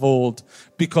things of old,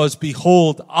 because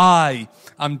behold, I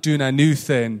am doing a new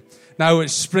thing. Now it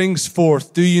springs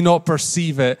forth. Do you not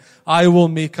perceive it? I will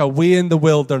make a way in the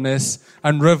wilderness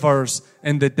and rivers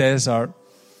in the desert.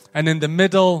 And in the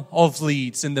middle of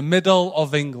Leeds, in the middle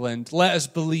of England, let us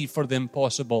believe for the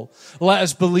impossible. Let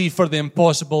us believe for the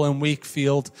impossible in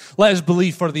Wakefield. Let us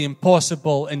believe for the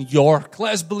impossible in York.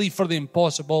 Let us believe for the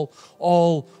impossible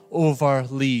all over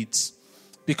Leeds.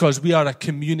 Because we are a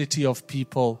community of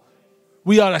people.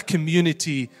 We are a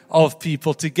community of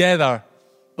people together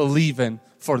believing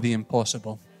for the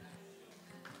impossible.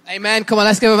 Amen. Come on,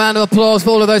 let's give a round of applause for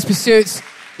all of those pursuits.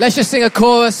 Let's just sing a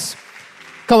chorus.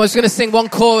 Come on, we're just going to sing one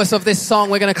chorus of this song.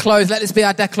 We're going to close. Let this be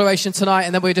our declaration tonight,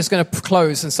 and then we're just going to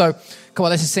close. And so, come on,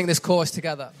 let's just sing this chorus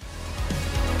together.